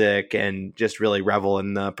music and just really revel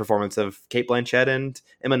in the performance of Cate Blanchett and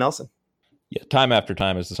Emma Nelson. Yeah, Time After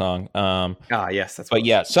Time is the song. Yes, that's. But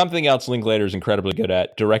yeah, something else Linklater is incredibly good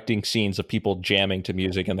at: directing scenes of people jamming to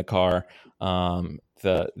music in the car.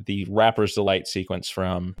 The Rapper's Delight sequence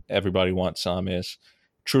from Everybody Wants Some is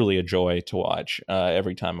truly a joy to watch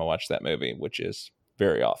every time I watch that movie, which is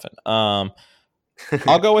very often.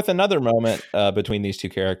 I'll go with another moment between these two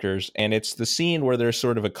characters, and it's the scene where there's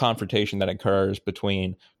sort of a confrontation that occurs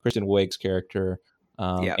between Kristen Wiig's character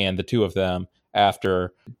and the two of them,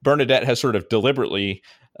 after Bernadette has sort of deliberately,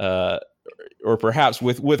 or perhaps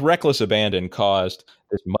with reckless abandon, caused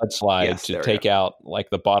this mudslide to take out like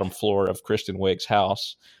the bottom floor of Kristen Wiig's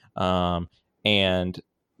house. And,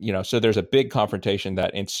 so there's a big confrontation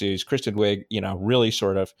that ensues. Kristen Wiig, really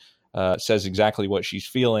sort of says exactly what she's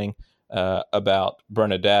feeling about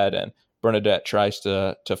Bernadette, and Bernadette tries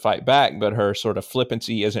to fight back, but her sort of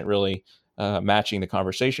flippancy isn't really matching the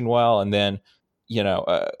conversation well. And then,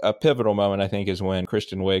 a pivotal moment, I think, is when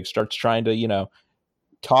Kristen Wiig starts trying to,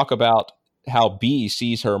 talk about how B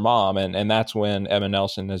sees her mom. And that's when Emma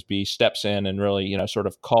Nelson as B steps in and really, sort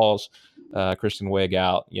of calls Kristen Wiig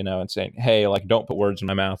out, and saying, hey, like, don't put words in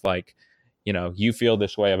my mouth. Like, you feel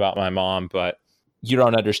this way about my mom, but you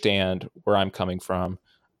don't understand where I'm coming from.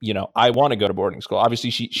 I want to go to boarding school. Obviously,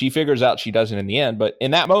 she figures out she doesn't in the end, but in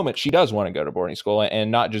that moment, she does want to go to boarding school, and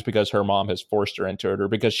not just because her mom has forced her into it, or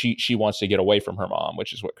because she wants to get away from her mom,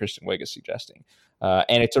 which is what Kristen Wiig is suggesting.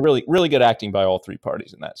 And it's a really, really good acting by all three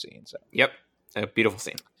parties in that scene. So. Yep, a beautiful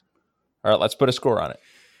scene. All right, let's put a score on it.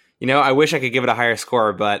 I wish I could give it a higher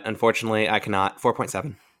score, but unfortunately, I cannot.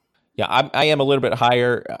 4.7. Yeah, I am a little bit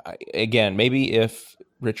higher. Again, maybe if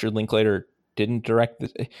Richard Linklater didn't direct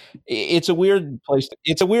this, it's a weird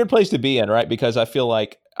place to be in, right? Because I feel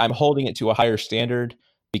like I'm holding it to a higher standard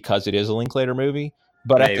because it is a Linklater movie,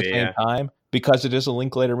 but at the same time, because it is a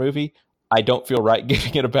Linklater movie, I don't feel right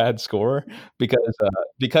giving it a bad score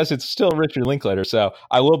because it's still Richard Linklater. So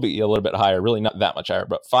I will be a little bit higher, really not that much higher,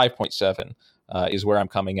 but 5.7 is where I'm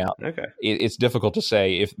coming out. Okay, it's difficult to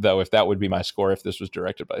say if that would be my score if this was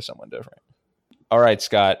directed by someone different. All right,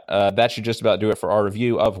 Scott, that should just about do it for our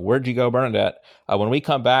review of Where'd You Go, Bernadette? When we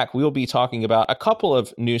come back, we will be talking about a couple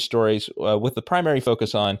of news stories with the primary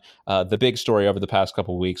focus on the big story over the past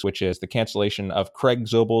couple of weeks, which is the cancellation of Craig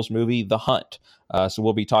Zobel's movie, The Hunt. So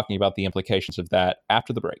we'll be talking about the implications of that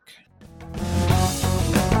after the break.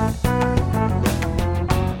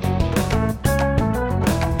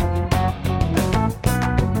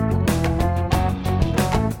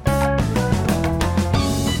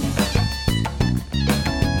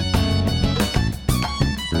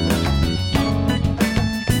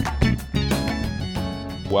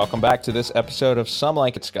 Welcome back to this episode of Some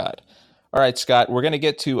Like It, Scott. All right, Scott, we're going to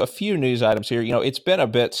get to a few news items here. It's been a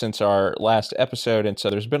bit since our last episode, and so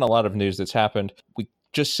there's been a lot of news that's happened. We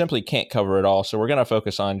just simply can't cover it all. So we're going to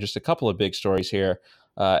focus on just a couple of big stories here,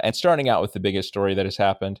 and starting out with the biggest story that has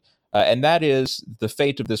happened. And that is the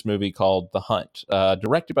fate of this movie called The Hunt,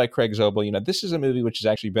 directed by Craig Zobel. You know, this is a movie which has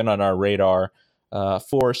actually been on our radar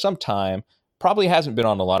for some time. Probably hasn't been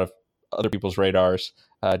on a lot of other people's radars,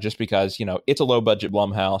 just because, you know, it's a low-budget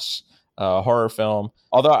Blumhouse horror film.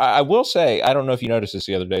 Although I will say, I don't know if you noticed this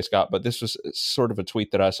the other day, Scott, but this was sort of a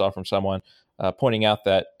tweet that I saw from someone pointing out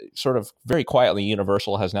that sort of very quietly,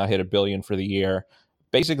 Universal has now hit $1 billion for the year,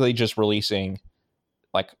 basically just releasing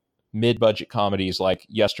like mid-budget comedies like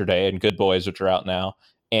Yesterday and Good Boys, which are out now,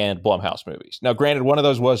 and Blumhouse movies. Now, granted, one of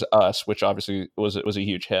those was Us, which obviously was a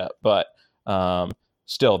huge hit, but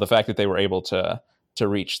still, the fact that they were able to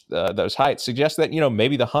reach those heights suggests that, you know,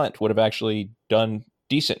 maybe The Hunt would have actually done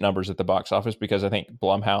decent numbers at the box office, because I think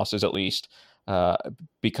Blumhouse has at least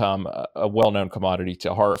become a well-known commodity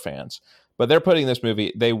to horror fans. But they're putting this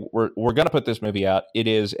movie, we're going to put this movie out. It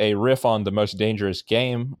is a riff on The Most Dangerous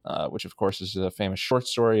Game, which of course is a famous short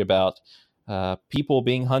story about people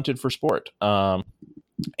being hunted for sport.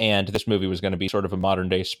 And this movie was going to be sort of a modern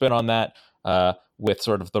day spin on that, with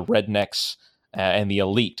sort of the rednecks and the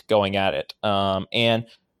elite going at it. And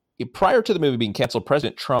prior to the movie being canceled,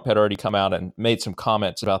 President Trump had already come out and made some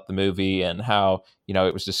comments about the movie and how, you know,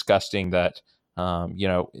 it was disgusting that, you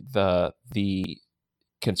know, the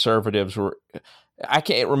conservatives were, I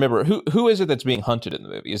can't remember who is it that's being hunted in the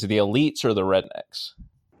movie. Is it the elites or the rednecks?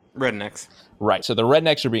 Rednecks. Right. So the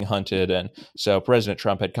rednecks are being hunted. And so President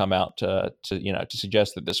Trump had come out to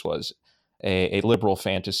suggest that this was a liberal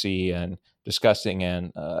fantasy and disgusting.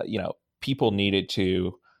 And, you know, people needed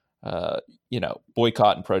to, you know,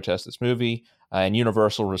 boycott and protest this movie. And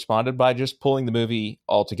Universal responded by just pulling the movie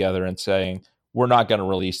all together and saying, we're not going to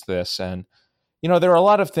release this. And, you know, there are a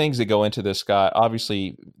lot of things that go into this, Scott.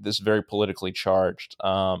 Obviously, this is very politically charged.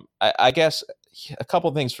 I guess a couple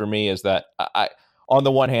of things for me is that on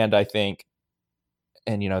the one hand, I think,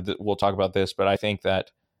 and, you know, we'll talk about this, but I think that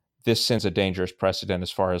this sends a dangerous precedent as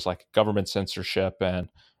far as like government censorship and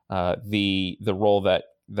the role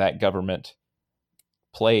that government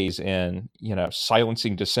plays in, you know,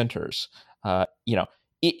 silencing dissenters. You know,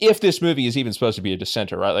 if this movie is even supposed to be a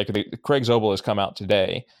dissenter, right? Like Craig Zobel has come out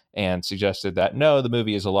today and suggested that no, the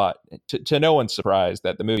movie is a lot, to no one's surprise,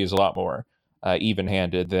 that the movie is a lot more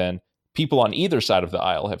even-handed than people on either side of the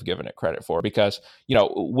aisle have given it credit for. Because, you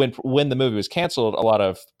know, when the movie was canceled, a lot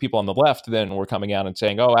of people on the left then were coming out and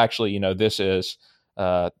saying, oh, actually, you know, this is,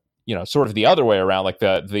 you know, sort of the other way around. Like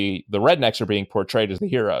the rednecks are being portrayed as the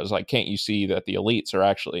heroes. Like, can't you see that the elites are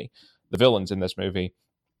actually the villains in this movie?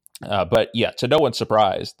 But yeah, to no one's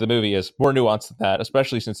surprise, the movie is more nuanced than that,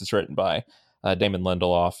 especially since it's written by Damon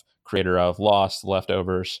Lindelof, creator of Lost, The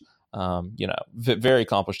Leftovers, you know, very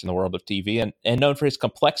accomplished in the world of TV and known for his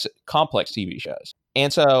complex TV shows.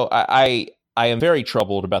 And so I am very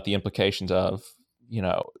troubled about the implications of, you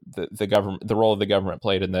know, the government, the role of the government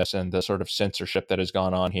played in this and the sort of censorship that has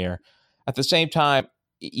gone on here. At the same time,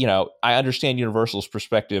 you know, I understand Universal's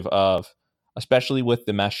perspective of, especially with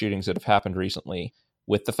the mass shootings that have happened recently,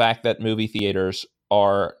 with the fact that movie theaters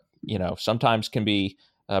are, you know, sometimes can be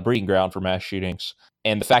a breeding ground for mass shootings.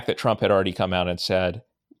 And the fact that Trump had already come out and said,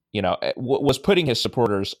 you know, was putting his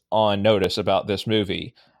supporters on notice about this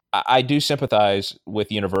movie. I do sympathize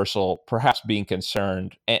with Universal perhaps being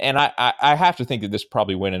concerned. And I have to think that this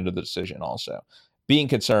probably went into the decision also. Being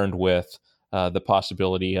concerned with the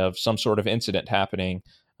possibility of some sort of incident happening,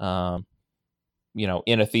 you know,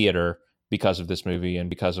 in a theater because of this movie and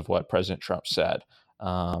because of what President Trump said.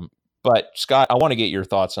 But Scott, I want to get your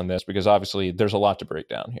thoughts on this because obviously there's a lot to break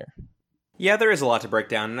down here. Yeah, there is a lot to break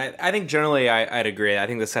down. And I think generally I'd agree. I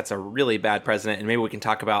think this sets a really bad precedent. And maybe we can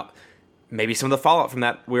talk about maybe some of the fallout from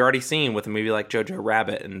that we're already seeing with a movie like Jojo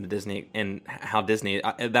Rabbit and Disney and how Disney,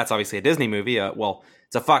 that's obviously a Disney movie. Well,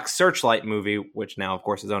 it's a Fox Searchlight movie, which now, of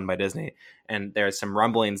course, is owned by Disney. And there's some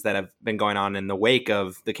rumblings that have been going on in the wake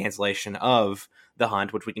of the cancellation of The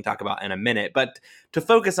Hunt, which we can talk about in a minute. But to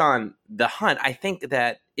focus on The Hunt, I think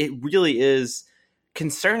that it really is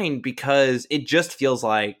concerning because it just feels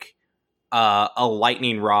like a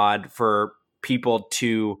lightning rod for people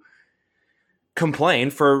to complain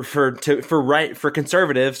for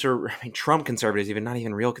conservatives, or I mean Trump conservatives, even not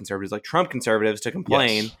even real conservatives, like Trump conservatives, to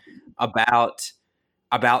complain about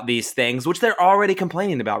these things, which they're already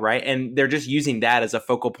complaining about, right? And they're just using that as a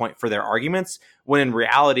focal point for their arguments, when in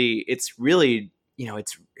reality, it's really, you know,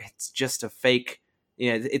 it's just a fake,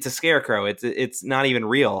 you know, it's a scarecrow. It's not even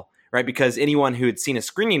real, right? Because anyone who had seen a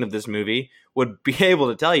screening of this movie would be able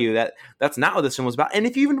to tell you that that's not what this film was about. And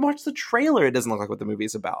if you even watch the trailer, it doesn't look like what the movie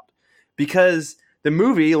is about. Because the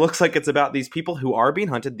movie looks like it's about these people who are being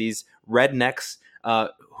hunted, these rednecks,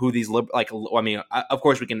 who these of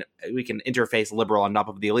course we can interface liberal on top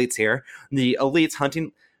of the elites here, the elites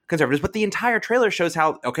hunting conservatives, but the entire trailer shows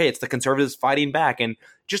how, okay, it's the conservatives fighting back. And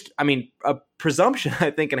just, I mean, a presumption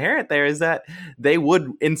I think inherent there is that they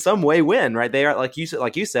would in some way win, right? They are, like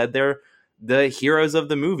you said, they're the heroes of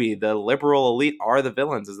the movie. The liberal elite are the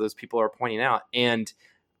villains, as those people are pointing out. And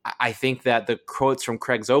I think that the quotes from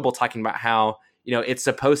Craig Zobel talking about how, it's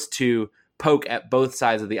supposed to poke at both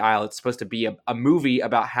sides of the aisle. It's supposed to be a movie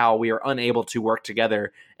about how we are unable to work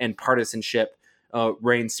together and partisanship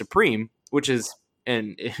reigns supreme, which is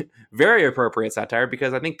an very appropriate satire,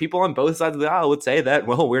 because I think people on both sides of the aisle would say that,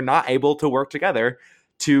 well, we're not able to work together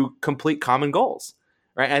to complete common goals,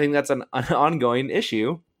 right? I think that's an ongoing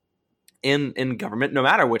issue in government, no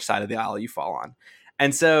matter which side of the aisle you fall on.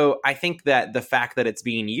 And so I think that the fact that it's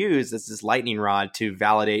being used as this lightning rod to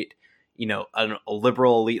validate, a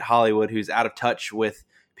liberal elite Hollywood who's out of touch with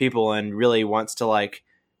people and really wants to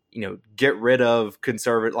get rid of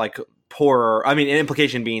conservative, poorer, an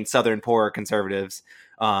implication being Southern poorer conservatives.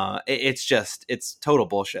 It's total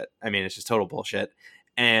bullshit. It's just total bullshit.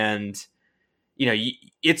 And,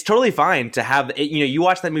 it's totally fine to have, you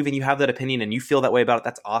watch that movie and you have that opinion and you feel that way about it.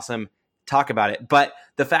 That's awesome. Talk about it. But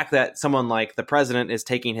the fact that someone like the president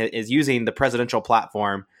is using the presidential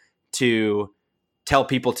platform to tell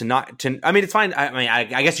people to not to, it's fine. I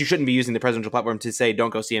guess you shouldn't be using the presidential platform to say,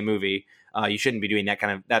 don't go see a movie. You shouldn't be doing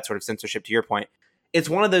that sort of censorship, to your point. It's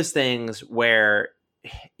one of those things where,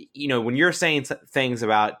 when you're saying things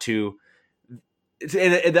about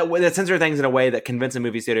that censor things in a way that convince a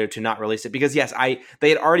movie studio to not release it, because yes, they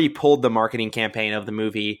had already pulled the marketing campaign of the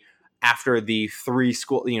movie after the three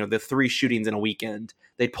shootings in a weekend.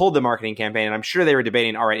 They pulled the marketing campaign, and I'm sure they were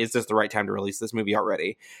debating, all right, is this the right time to release this movie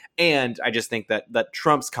already? And I just think that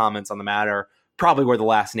Trump's comments on the matter probably were the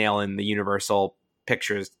last nail in the Universal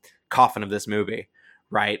Pictures coffin of this movie,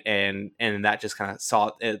 right? And that just kind of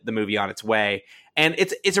saw the movie on its way. And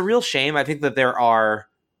it's a real shame. I think that there are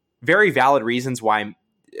very valid reasons why,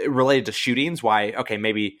 related to shootings, why, okay,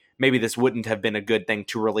 maybe this wouldn't have been a good thing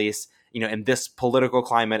to release, in this political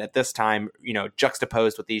climate at this time,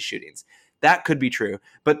 juxtaposed with these shootings. That could be true.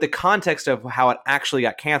 But the context of how it actually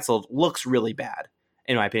got canceled looks really bad,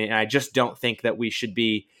 in my opinion. And I just don't think that we should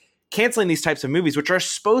be canceling these types of movies, which are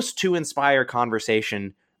supposed to inspire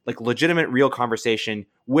conversation, like legitimate, real conversation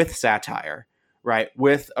with satire, right?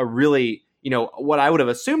 With a really, what I would have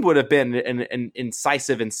assumed would have been an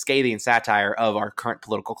incisive and scathing satire of our current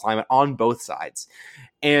political climate on both sides.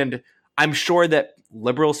 And I'm sure that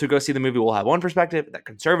liberals who go see the movie will have one perspective, that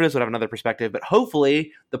conservatives would have another perspective, but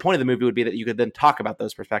hopefully the point of the movie would be that you could then talk about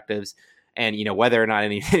those perspectives, and whether or not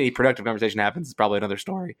any productive conversation happens is probably another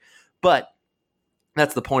story. But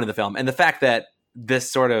that's the point of the film. And the fact that this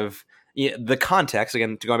sort of, the context,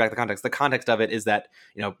 again, to go back to the context of it is that,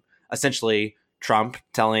 essentially Trump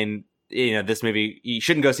telling, this movie, you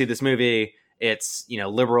shouldn't go see this movie. It's,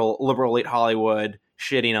 liberal elite Hollywood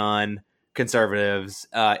shitting on conservatives.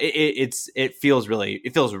 It feels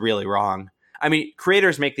really wrong.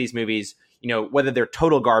 Creators make these movies, whether they're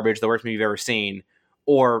total garbage, the worst movie you've ever seen,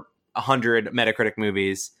 or 100 Metacritic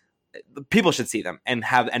movies, people should see them and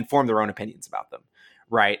form their own opinions about them,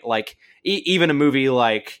 right? Like even a movie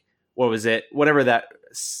like, what was it? Whatever that,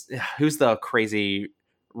 who's the crazy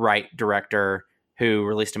right director who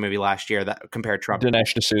released a movie last year that compared Trump?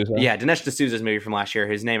 Dinesh D'Souza. Yeah, Dinesh D'Souza's movie from last year.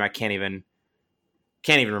 His name I can't even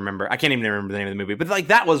remember. I can't even remember the name of the movie. But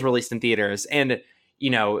that was released in theaters, and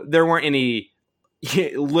there weren't any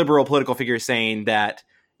liberal political figures saying that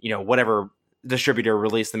whatever distributor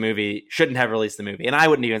released the movie shouldn't have released the movie. And I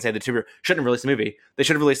wouldn't even say the distributor shouldn't have released the movie. They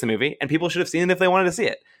should have released the movie, and people should have seen it if they wanted to see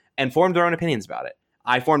it and formed their own opinions about it.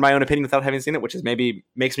 I formed my own opinion without having seen it, which is maybe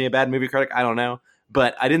makes me a bad movie critic. I don't know.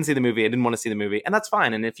 But I didn't see the movie. I didn't want to see the movie. And that's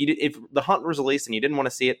fine. And if The Hunt was released and you didn't want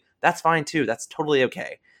to see it, that's fine too. That's totally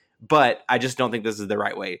okay. But I just don't think this is the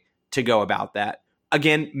right way to go about that.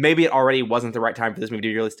 Again, maybe it already wasn't the right time for this movie to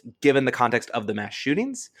be released, given the context of the mass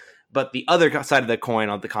shootings. But the other side of the coin,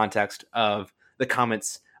 of the context of the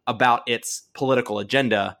comments about its political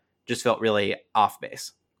agenda, just felt really off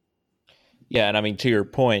base. Yeah, and to your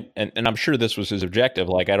point, and I'm sure this was his objective,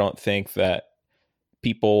 I don't think that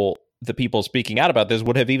the people speaking out about this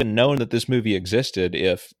would have even known that this movie existed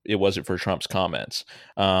if it wasn't for Trump's comments.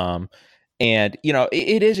 And,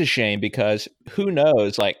 it is a shame, because who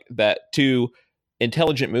knows, that to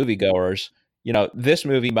intelligent moviegoers, this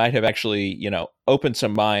movie might have actually, opened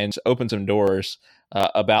some minds, opened some doors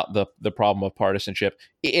about the problem of partisanship.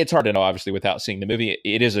 It's hard to know, obviously, without seeing the movie.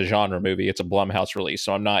 It is a genre movie. It's a Blumhouse release.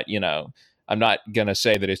 So I'm not going to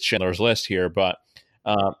say that it's Schindler's List here, but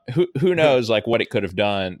Who knows like what it could have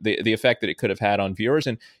done, the effect that it could have had on viewers.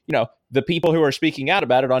 And the people who are speaking out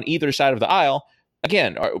about it on either side of the aisle,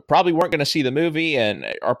 again, probably weren't going to see the movie and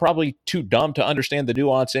are probably too dumb to understand the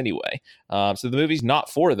nuance anyway. So the movie's not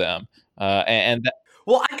for them.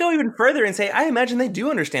 Well, I go even further and say I imagine they do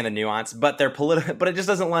understand the nuance, but they're but it just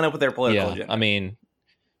doesn't line up with their political agenda. I mean,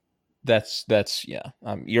 that's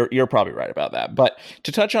you're probably right about that. But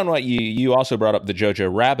to touch on what you also brought up, the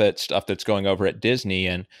Jojo Rabbit stuff that's going over at Disney,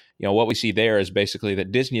 and what we see there is basically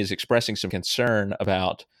that Disney is expressing some concern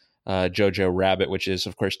about Jojo Rabbit, which is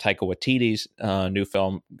of course Taika Waititi's new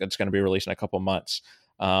film that's going to be released in a couple months.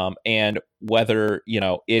 And whether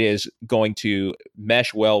it is going to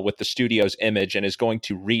mesh well with the studio's image and is going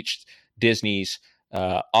to reach Disney's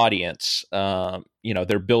audience,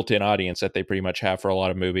 their built-in audience that they pretty much have for a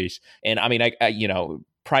lot of movies. And I mean, I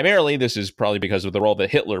primarily this is probably because of the role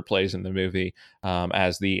that Hitler plays in the movie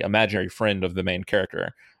as the imaginary friend of the main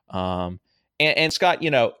character. And Scott,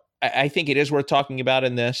 I think it is worth talking about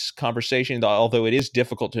in this conversation, although it is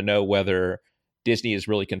difficult to know whether Disney is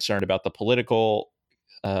really concerned about the political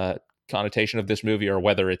connotation of this movie or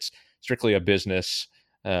whether it's strictly a business.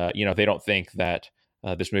 They don't think that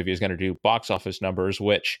this movie is going to do box office numbers,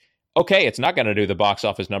 which, okay, it's not going to do the box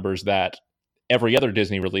office numbers that every other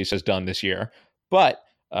Disney release has done this year. But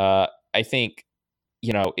I think,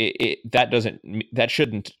 that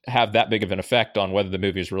shouldn't have that big of an effect on whether the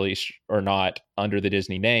movie is released or not under the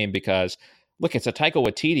Disney name, because look, it's a Taika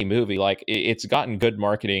Waititi movie. Like, it's gotten good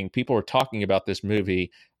marketing. People are talking about this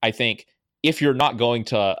movie. I think if you're not going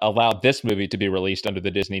to allow this movie to be released under the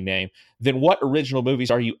Disney name, then what original movies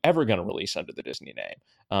are you ever going to release under the Disney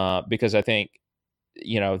name? Because I think,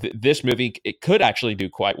 this movie, it could actually do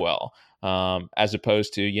quite well, as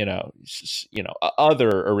opposed to, other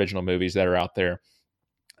original movies that are out there.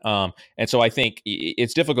 And so I think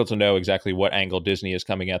it's difficult to know exactly what angle Disney is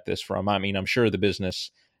coming at this from. I mean, I'm sure the business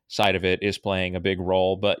side of it is playing a big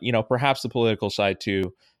role, but, perhaps the political side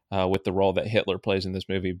too, with the role that Hitler plays in this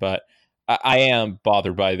movie. But I am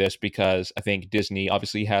bothered by this because I think Disney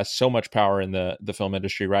obviously has so much power in the film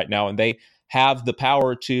industry right now, and they have the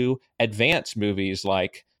power to advance movies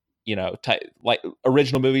like, like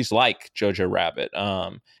original movies like Jojo Rabbit,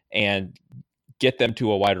 and get them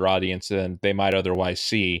to a wider audience than they might otherwise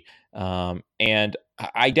see. And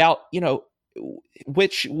I doubt,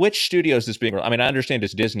 which studio is this being? I mean, I understand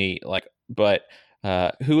it's Disney, but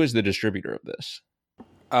who is the distributor of this?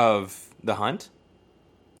 Of The Hunt?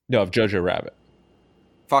 No, of Jojo Rabbit.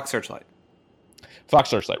 Fox Searchlight. Fox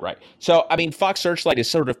Searchlight, right. So, I mean, Fox Searchlight is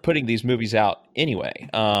sort of putting these movies out anyway.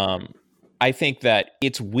 I think that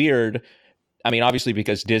it's weird. I mean, obviously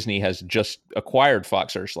because Disney has just acquired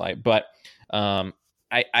Fox Searchlight, but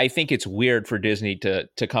I think it's weird for Disney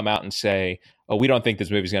to come out and say, oh, we don't think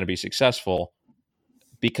this movie is going to be successful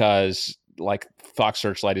because like Fox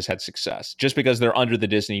Searchlight has had success just because they're under the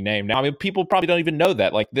Disney name. Now, I mean, people probably don't even know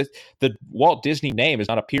that. Like the Walt Disney name is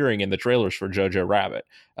not appearing in the trailers for Jojo Rabbit.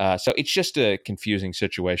 So it's just a confusing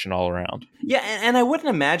situation all around. Yeah, and I wouldn't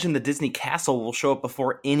imagine the Disney castle will show up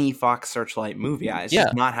before any Fox Searchlight movie. It's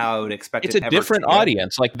just not how I would expect it's it. It's a different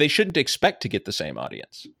audience. Like they shouldn't expect to get the same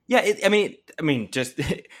audience. Yeah, I mean, just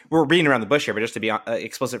we're beating around the bush here, but just to be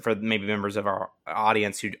explicit for maybe members of our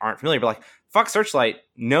audience who aren't familiar, but like Fox Searchlight,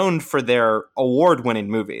 known for their award-winning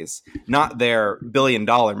movies, not their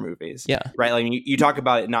billion-dollar movies. Yeah, right. Like you talk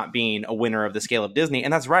about it not being a winner of the scale of Disney,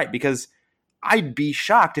 and that's right, because I'd be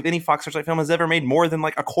shocked if any Fox Searchlight film has ever made more than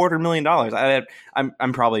like $250,000.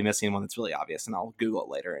 I'm probably missing one that's really obvious, and I'll Google it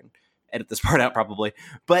later and edit this part out probably.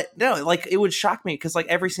 But no, like it would shock me because like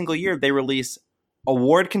every single year they release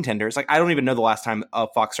award contenders. Like I don't even know the last time a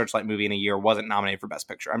Fox Searchlight movie in a year wasn't nominated for Best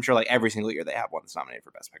Picture. I'm sure like every single year they have one that's nominated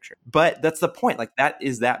for Best Picture. But that's the point. Like that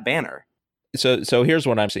is that banner. So here's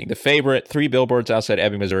what I'm seeing. The Favorite, 3 Billboards Outside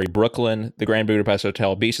Ebbing, Missouri, Brooklyn, The Grand Budapest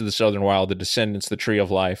Hotel, Beasts of the Southern Wild, The Descendants, The Tree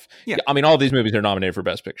of Life. Yeah. I mean, all these movies are nominated for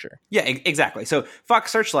Best Picture. Yeah, exactly. So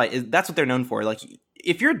Fox Searchlight, that's what they're known for. Like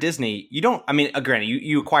if you're Disney, you don't, I mean, granted,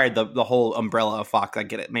 you acquired the whole umbrella of Fox. I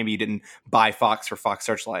get it. Maybe you didn't buy Fox for Fox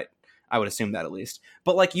Searchlight. I would assume that at least.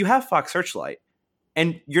 But like you have Fox Searchlight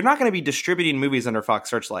and you're not going to be distributing movies under Fox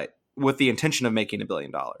Searchlight with the intention of making $1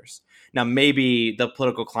 billion. Now, maybe the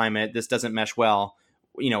political climate, this doesn't mesh well.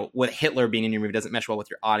 With Hitler being in your movie doesn't mesh well with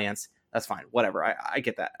your audience. That's fine. Whatever. I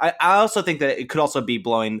get that. I also think that it could also be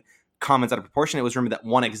blowing comments out of proportion. It was rumored that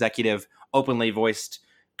one executive openly voiced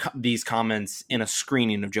these comments in a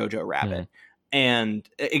screening of Jojo Rabbit. Mm-hmm. And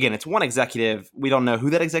again, it's one executive. We don't know who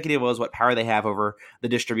that executive was, what power they have over the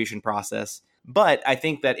distribution process. But I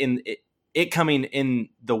think that in it coming in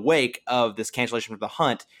the wake of this cancellation of The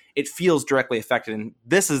Hunt, it feels directly affected. And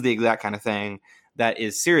this is the exact kind of thing that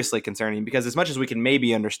is seriously concerning, because as much as we can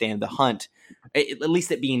maybe understand The Hunt, at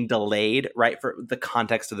least it being delayed, right, for the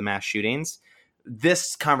context of the mass shootings,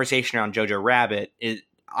 this conversation around Jojo Rabbit is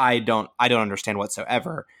I don't understand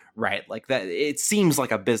whatsoever, right? Like that, it seems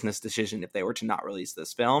like a business decision if they were to not release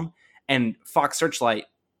this film. And Fox Searchlight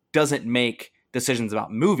doesn't make decisions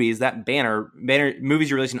about movies. That banner movies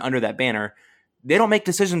you're releasing under that banner, they don't make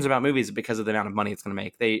decisions about movies because of the amount of money it's going to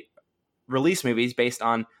make. They release movies based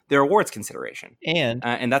on their awards consideration,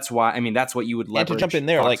 and that's why, I mean, that's what you would leverage. And to jump in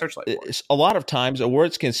there, Fox like Searchlight for. a lot of times,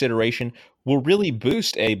 awards consideration will really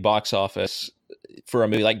boost a box office for a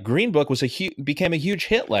movie. Like Green Book was became a huge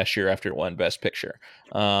hit last year after it won Best Picture.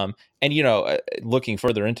 And looking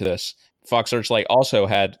further into this, Fox Searchlight also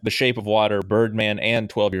had The Shape of Water, Birdman, and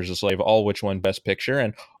 12 Years a Slave, all which won Best Picture,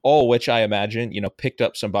 and all which I imagine picked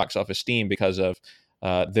up some box office steam because of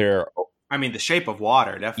their. I mean, The Shape of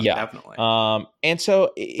Water, definitely. And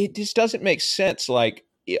so it just doesn't make sense. Like,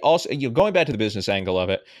 also, going back to the business angle of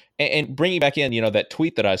it, and bringing back in, that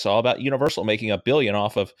tweet that I saw about Universal making $1 billion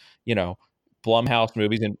off of, Blumhouse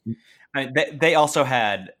movies, and they also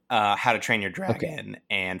had How to Train Your Dragon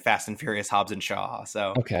and Fast and Furious Hobbs and Shaw.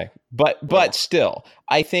 So but still,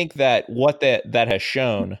 I think that what that has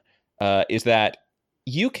shown is that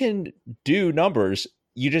you can do numbers.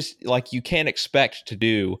 You just you can't expect to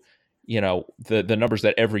do the numbers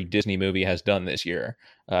that every Disney movie has done this year.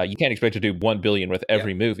 You can't expect to do 1 billion with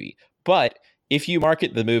every movie. But if you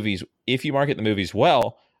market the movies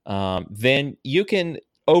well, then you can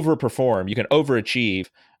overperform, you can overachieve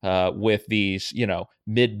with these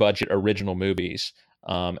mid-budget original movies,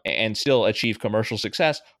 and still achieve commercial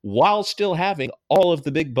success while still having all of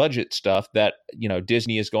the big budget stuff that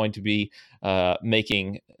Disney is going to be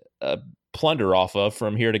making plunder off of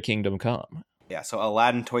from here to Kingdom Come. Yeah, so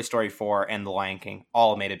Aladdin, Toy Story 4, and The Lion King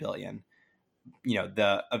all made $1 billion.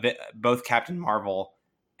 Both Captain Marvel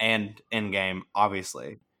and Endgame,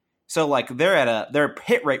 obviously. So their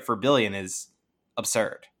hit rate for $1 billion is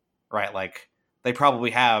absurd, right? Like, they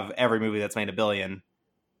probably have every movie that's made $1 billion.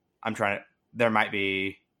 There might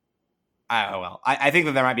be, I think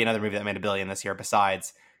that there might be another movie that made $1 billion this year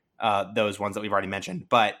besides those ones that we've already mentioned.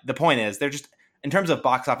 But the point is, they're just, in terms of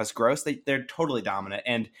box office gross, they're totally dominant.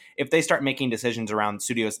 And if they start making decisions around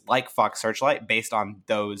studios like Fox Searchlight based on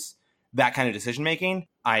that kind of decision making,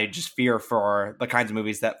 I just fear for the kinds of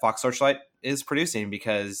movies that Fox Searchlight is producing,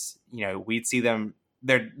 because we'd see them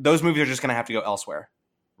those movies are just going to have to go elsewhere,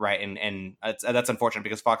 right? And that's unfortunate,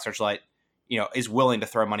 because Fox Searchlight is willing to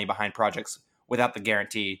throw money behind projects without the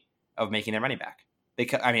guarantee of making their money back.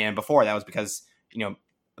 And before that was because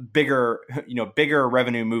bigger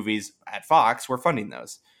revenue movies at Fox were funding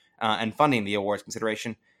those and funding the awards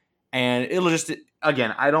consideration. And it'll just,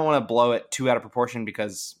 again, I don't want to blow it too out of proportion,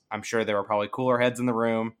 because I'm sure there are probably cooler heads in the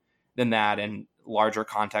room than that, and larger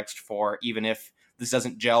context for, even if this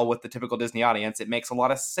doesn't gel with the typical Disney audience, it makes a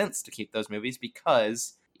lot of sense to keep those movies,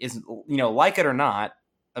 because like it or not,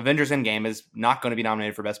 Avengers Endgame is not going to be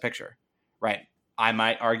nominated for Best Picture, right? I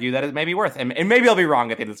might argue that it may be worth, and maybe I'll be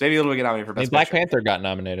wrong at the end of this. Maybe it'll get nominated for Best Picture. Black Panther got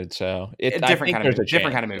nominated, so different kind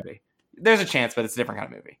of movie. There's a chance, but it's a different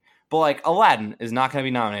kind of movie. But Aladdin is not going to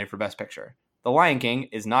be nominated for Best Picture. The Lion King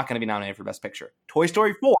is not going to be nominated for Best Picture. Toy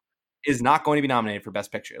Story 4 is not going to be nominated for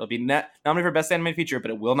Best Picture. It'll be nominated for Best Animated Feature,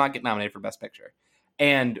 but it will not get nominated for Best Picture.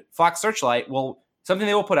 And Fox Searchlight something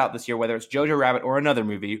they will put out this year, whether it's Jojo Rabbit or another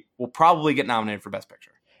movie, will probably get nominated for Best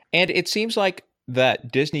Picture. And it seems like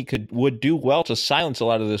that Disney would do well to silence a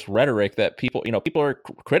lot of this rhetoric that people are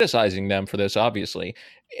criticizing them for this, obviously.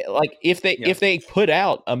 Like, if they put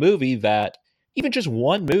out a movie that, even just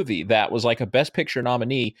one movie that was like a Best Picture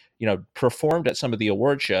nominee, performed at some of the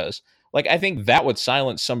award shows, I think that would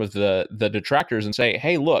silence some of the detractors and say,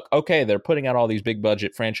 hey, look, okay, they're putting out all these big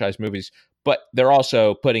budget franchise movies, but they're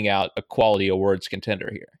also putting out a quality awards contender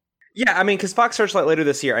here. Yeah, I mean, because Fox Searchlight later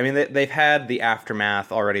this year, I mean, they've had The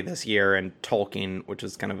Aftermath already this year, and Tolkien, which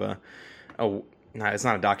is kind of it's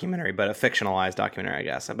not a documentary, but a fictionalized documentary, I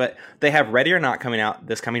guess. But they have Ready or Not coming out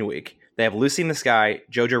this coming week. They have Lucy in the Sky,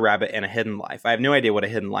 Jojo Rabbit, and A Hidden Life. I have no idea what A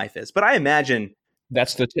Hidden Life is, but I imagine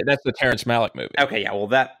that's the Terrence Malick movie. Okay, yeah, well,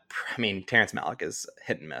 Terrence Malick is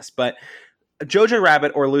hit and miss, but Jojo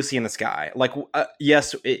Rabbit or Lucy in the Sky,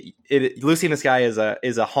 yes, Lucy in the Sky is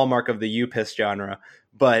a hallmark of the you-piss genre,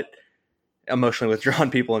 but emotionally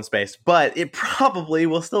withdrawn people in space. But it probably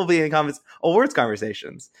will still be in awards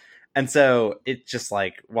conversations, and so it's just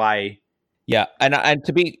why. Yeah, and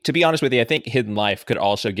to be honest with you, I think Hidden Life could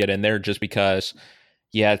also get in there, just because,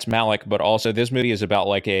 yeah, it's Malick, but also this movie is about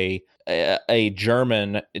a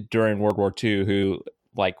German during World War II who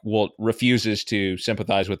refuses to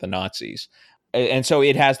sympathize with the Nazis, and so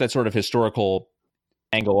it has that sort of historical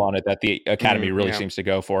angle on it that the Academy really yeah. seems to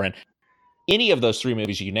go for. And any of those three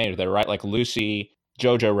movies you named there, right? Like Lucy,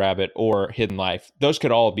 Jojo Rabbit, or Hidden Life, those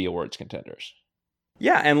could all be awards contenders.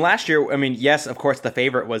 Yeah, and last year, I mean, yes, of course, the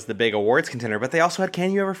favorite was the big awards contender, but they also had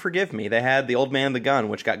Can You Ever Forgive Me? They had The Old Man and the Gun,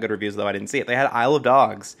 which got good reviews, though I didn't see it. They had Isle of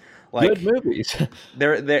Dogs. Like, Good movies.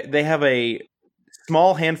 they have a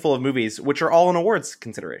small handful of movies which are all an awards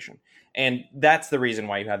consideration, and that's the reason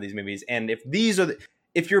why you have these movies. And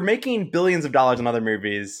if you're making billions of dollars on other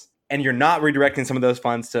movies and you're not redirecting some of those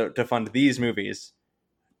funds to fund these movies,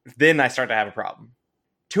 then I start to have a problem.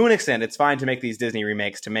 To an extent, it's fine to make these Disney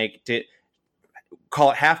remakes to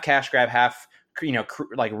call it half cash grab, half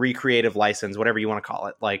like recreative license, whatever you want to call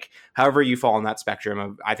it. Like however you fall on that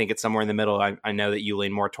spectrum, I think it's somewhere in the middle. I know that you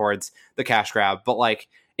lean more towards the cash grab, but like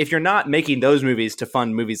if you're not making those movies to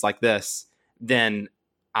fund movies like this, then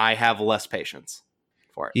I have less patience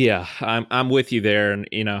for it. Yeah, I'm with you there, and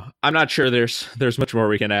I'm not sure there's much more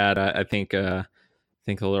we can add. I think our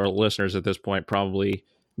listeners at this point probably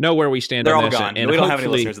know where we stand. They're on all this, gone. And We don't have any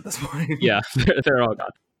listeners at this point. Yeah, they're all gone.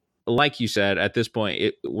 Like you said, at this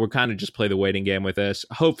point, we're kind of just play the waiting game with this.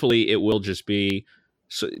 Hopefully, it will just be.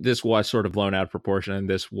 So this was sort of blown out of proportion, and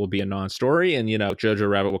this will be a non-story, and Jojo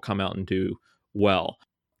Rabbit will come out and do well.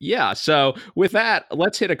 Yeah, so with that,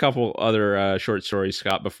 let's hit a couple other short stories,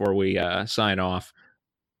 Scott, before we sign off.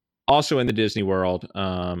 Also in the Disney world,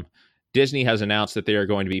 Disney has announced that they are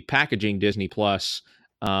going to be packaging Disney Plus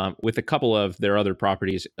with a couple of their other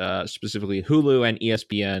properties, specifically Hulu and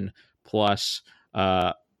ESPN Plus.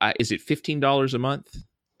 Is it $15 a month?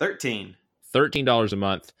 $13 a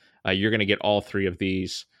month. You're going to get all three of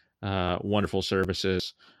these wonderful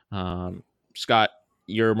services. Scott,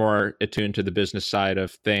 you're more attuned to the business side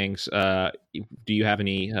of things. Do you have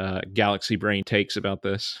any Galaxy Brain takes about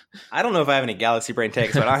this? I don't know if I have any Galaxy Brain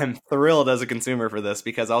takes, but I am thrilled as a consumer for this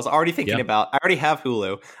because I was already thinking I already have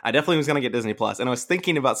Hulu. I definitely was going to get Disney Plus, and I was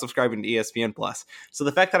thinking about subscribing to ESPN Plus. So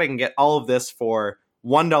the fact that I can get all of this for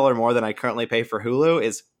 $1 more than I currently pay for Hulu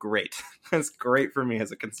is great. That's great for me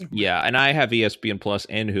as a consumer. Yeah, and I have ESPN Plus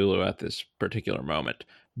and Hulu at this particular moment.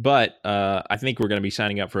 But I think we're going to be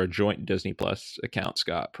signing up for a joint Disney Plus account,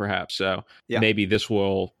 Scott, perhaps. So maybe this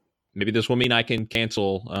will mean I can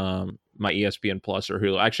cancel my ESPN Plus or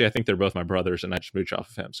Hulu. Actually, I think they're both my brothers, and I just mooch off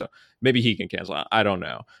of him. So maybe he can cancel. I don't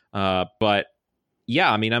know. But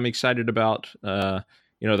yeah, I mean, I'm excited about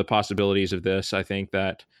the possibilities of this. I think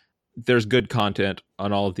that there's good content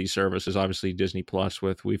on all of these services. Obviously, Disney Plus,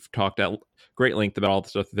 we've talked at great length about all the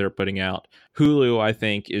stuff that they're putting out. Hulu, I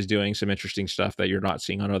think, is doing some interesting stuff that you're not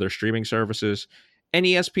seeing on other streaming services. And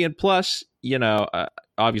ESPN Plus,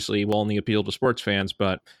 obviously will only appeal to sports fans,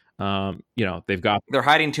 but they're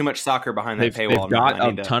hiding too much soccer behind that paywall. They've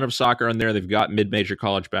got a ton of soccer in there. They've got mid-major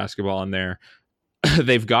college basketball in there.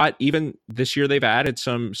 They've got, even this year, they've added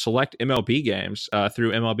some select MLB games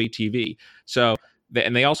through MLB TV. So.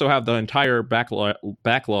 And they also have the entire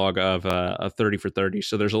backlog of 30 for 30.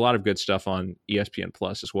 So there's a lot of good stuff on ESPN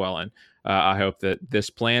Plus as well. And I hope that this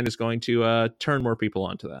plan is going to turn more people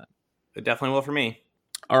onto that. It definitely will for me.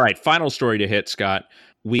 All right, final story to hit, Scott.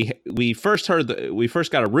 We first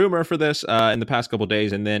got a rumor for this in the past couple of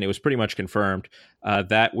days, and then it was pretty much confirmed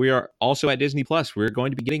that we are also at Disney Plus. We're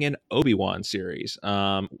going to be getting an Obi-Wan series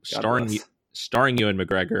starring Ewan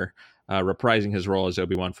McGregor, reprising his role as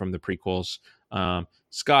Obi-Wan from the prequels.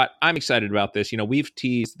 Scott, I'm excited about this. We've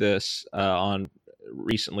teased this on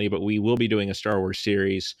recently, but we will be doing a Star Wars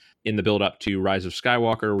series in the build up to Rise of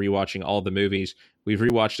Skywalker, rewatching all the movies. We've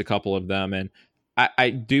rewatched a couple of them, and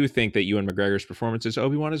I do think that Ewan McGregor's performance as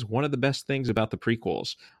Obi-Wan is one of the best things about the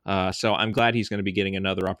prequels. So I'm glad he's going to be getting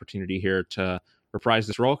another opportunity here to reprise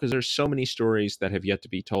this role, because there's so many stories that have yet to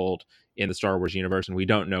be told in the Star Wars universe, and we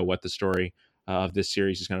don't know what the story of this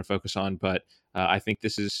series is going to focus on, but I think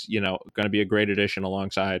this is, going to be a great addition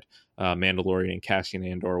alongside Mandalorian and Cassian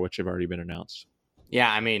Andor, which have already been announced. Yeah,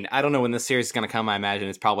 I mean, I don't know when this series is going to come. I imagine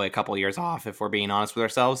it's probably a couple years off if we're being honest with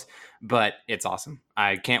ourselves, but it's awesome.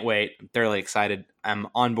 I can't wait. I'm thoroughly excited. I'm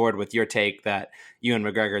on board with your take that Ewan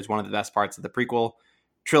McGregor is one of the best parts of the prequel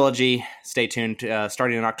trilogy. Stay tuned.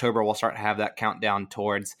 Starting in October, we'll start to have that countdown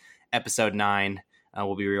towards episode 9.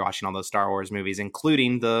 We'll be rewatching all those Star Wars movies,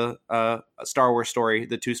 including the Star Wars story,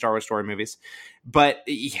 the 2 Star Wars story movies. But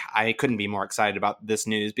yeah, I couldn't be more excited about this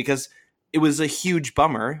news, because it was a huge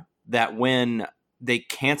bummer that when they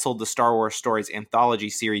canceled the Star Wars Stories anthology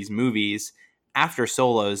series movies after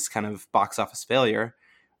Solo's kind of box office failure,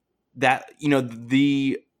 that,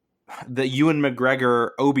 the Ewan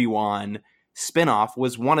McGregor Obi-Wan spinoff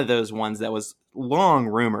was one of those ones that was long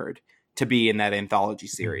rumored to be in that anthology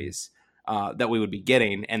series that we would be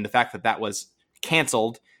getting. And the fact that that was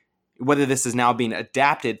canceled whether this is now being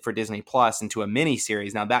adapted for Disney Plus into a mini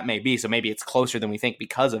series. Now that may be, so maybe it's closer than we think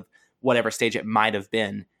because of whatever stage it might have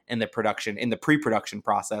been in the pre-production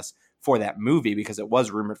process for that movie, because it was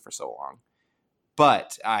rumored for so long.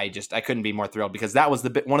 But I couldn't be more thrilled, because that was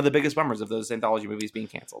one of the biggest bummers of those anthology movies being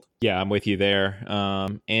canceled. Yeah, I'm with you there.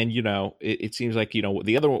 And it seems like one of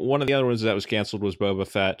the other ones that was canceled was Boba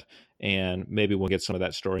Fett, and maybe we'll get some of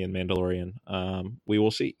that story in Mandalorian. We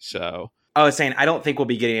will see. So I was saying I don't think we'll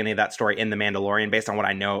be getting any of that story in The Mandalorian based on what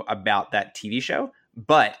I know about that TV show.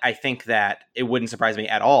 But I think that it wouldn't surprise me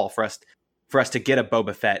at all for us to get a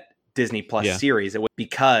Boba Fett Disney Plus series. It would,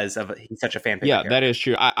 because of he's such a fan favorite. Yeah, that is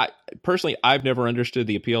true. I personally, I've never understood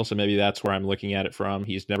the appeal, so maybe that's where I'm looking at it from.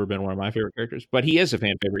 He's never been one of my favorite characters, but he is a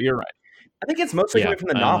fan favorite. You're right. I think it's mostly coming from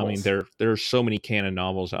the novels. I mean, there are so many canon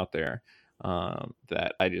novels out there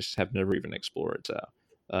that I just have never even explored. So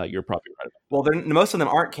you're probably right. Well, most of them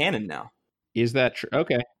aren't canon now. Is that true?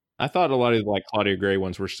 Okay. I thought a lot of Claudia Gray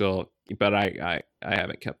ones were still, but I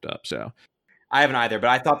haven't kept up. So I haven't either, but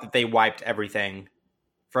I thought that they wiped everything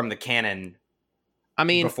from the canon. I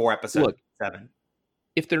mean, before episode 7.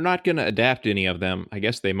 If they're not going to adapt any of them, I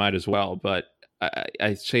guess they might as well. But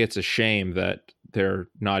I say it's a shame that they're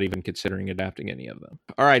not even considering adapting any of them.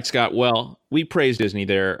 All right, Scott. Well, we praised Disney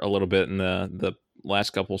there a little bit in the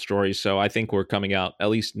last couple stories, so I think we're coming out at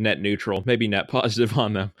least net neutral, maybe net positive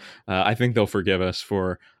on them. I think they'll forgive us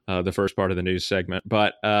for the first part of the news segment.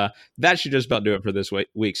 But that should just about do it for this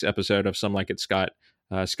week's episode of Some Like It Scott.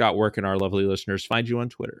 Scott, where can our lovely listeners find you on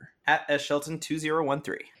Twitter? At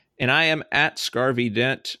Shelton2013. And I am at Scarvy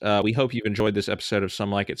Dent. We hope you've enjoyed this episode of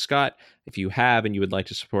Some Like It Scott. If you have and you would like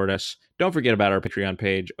to support us, don't forget about our Patreon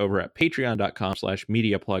page over at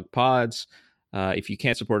patreon.com/mediaplugpods. If you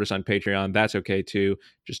can't support us on Patreon, that's okay too.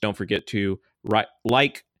 Just don't forget to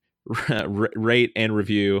rate and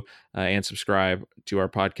review and subscribe to our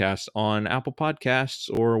podcast on Apple Podcasts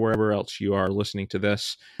or wherever else you are listening to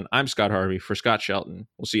this. And I'm Scott Harvey for Scott Shelton.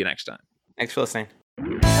 We'll see you next time. Thanks for listening.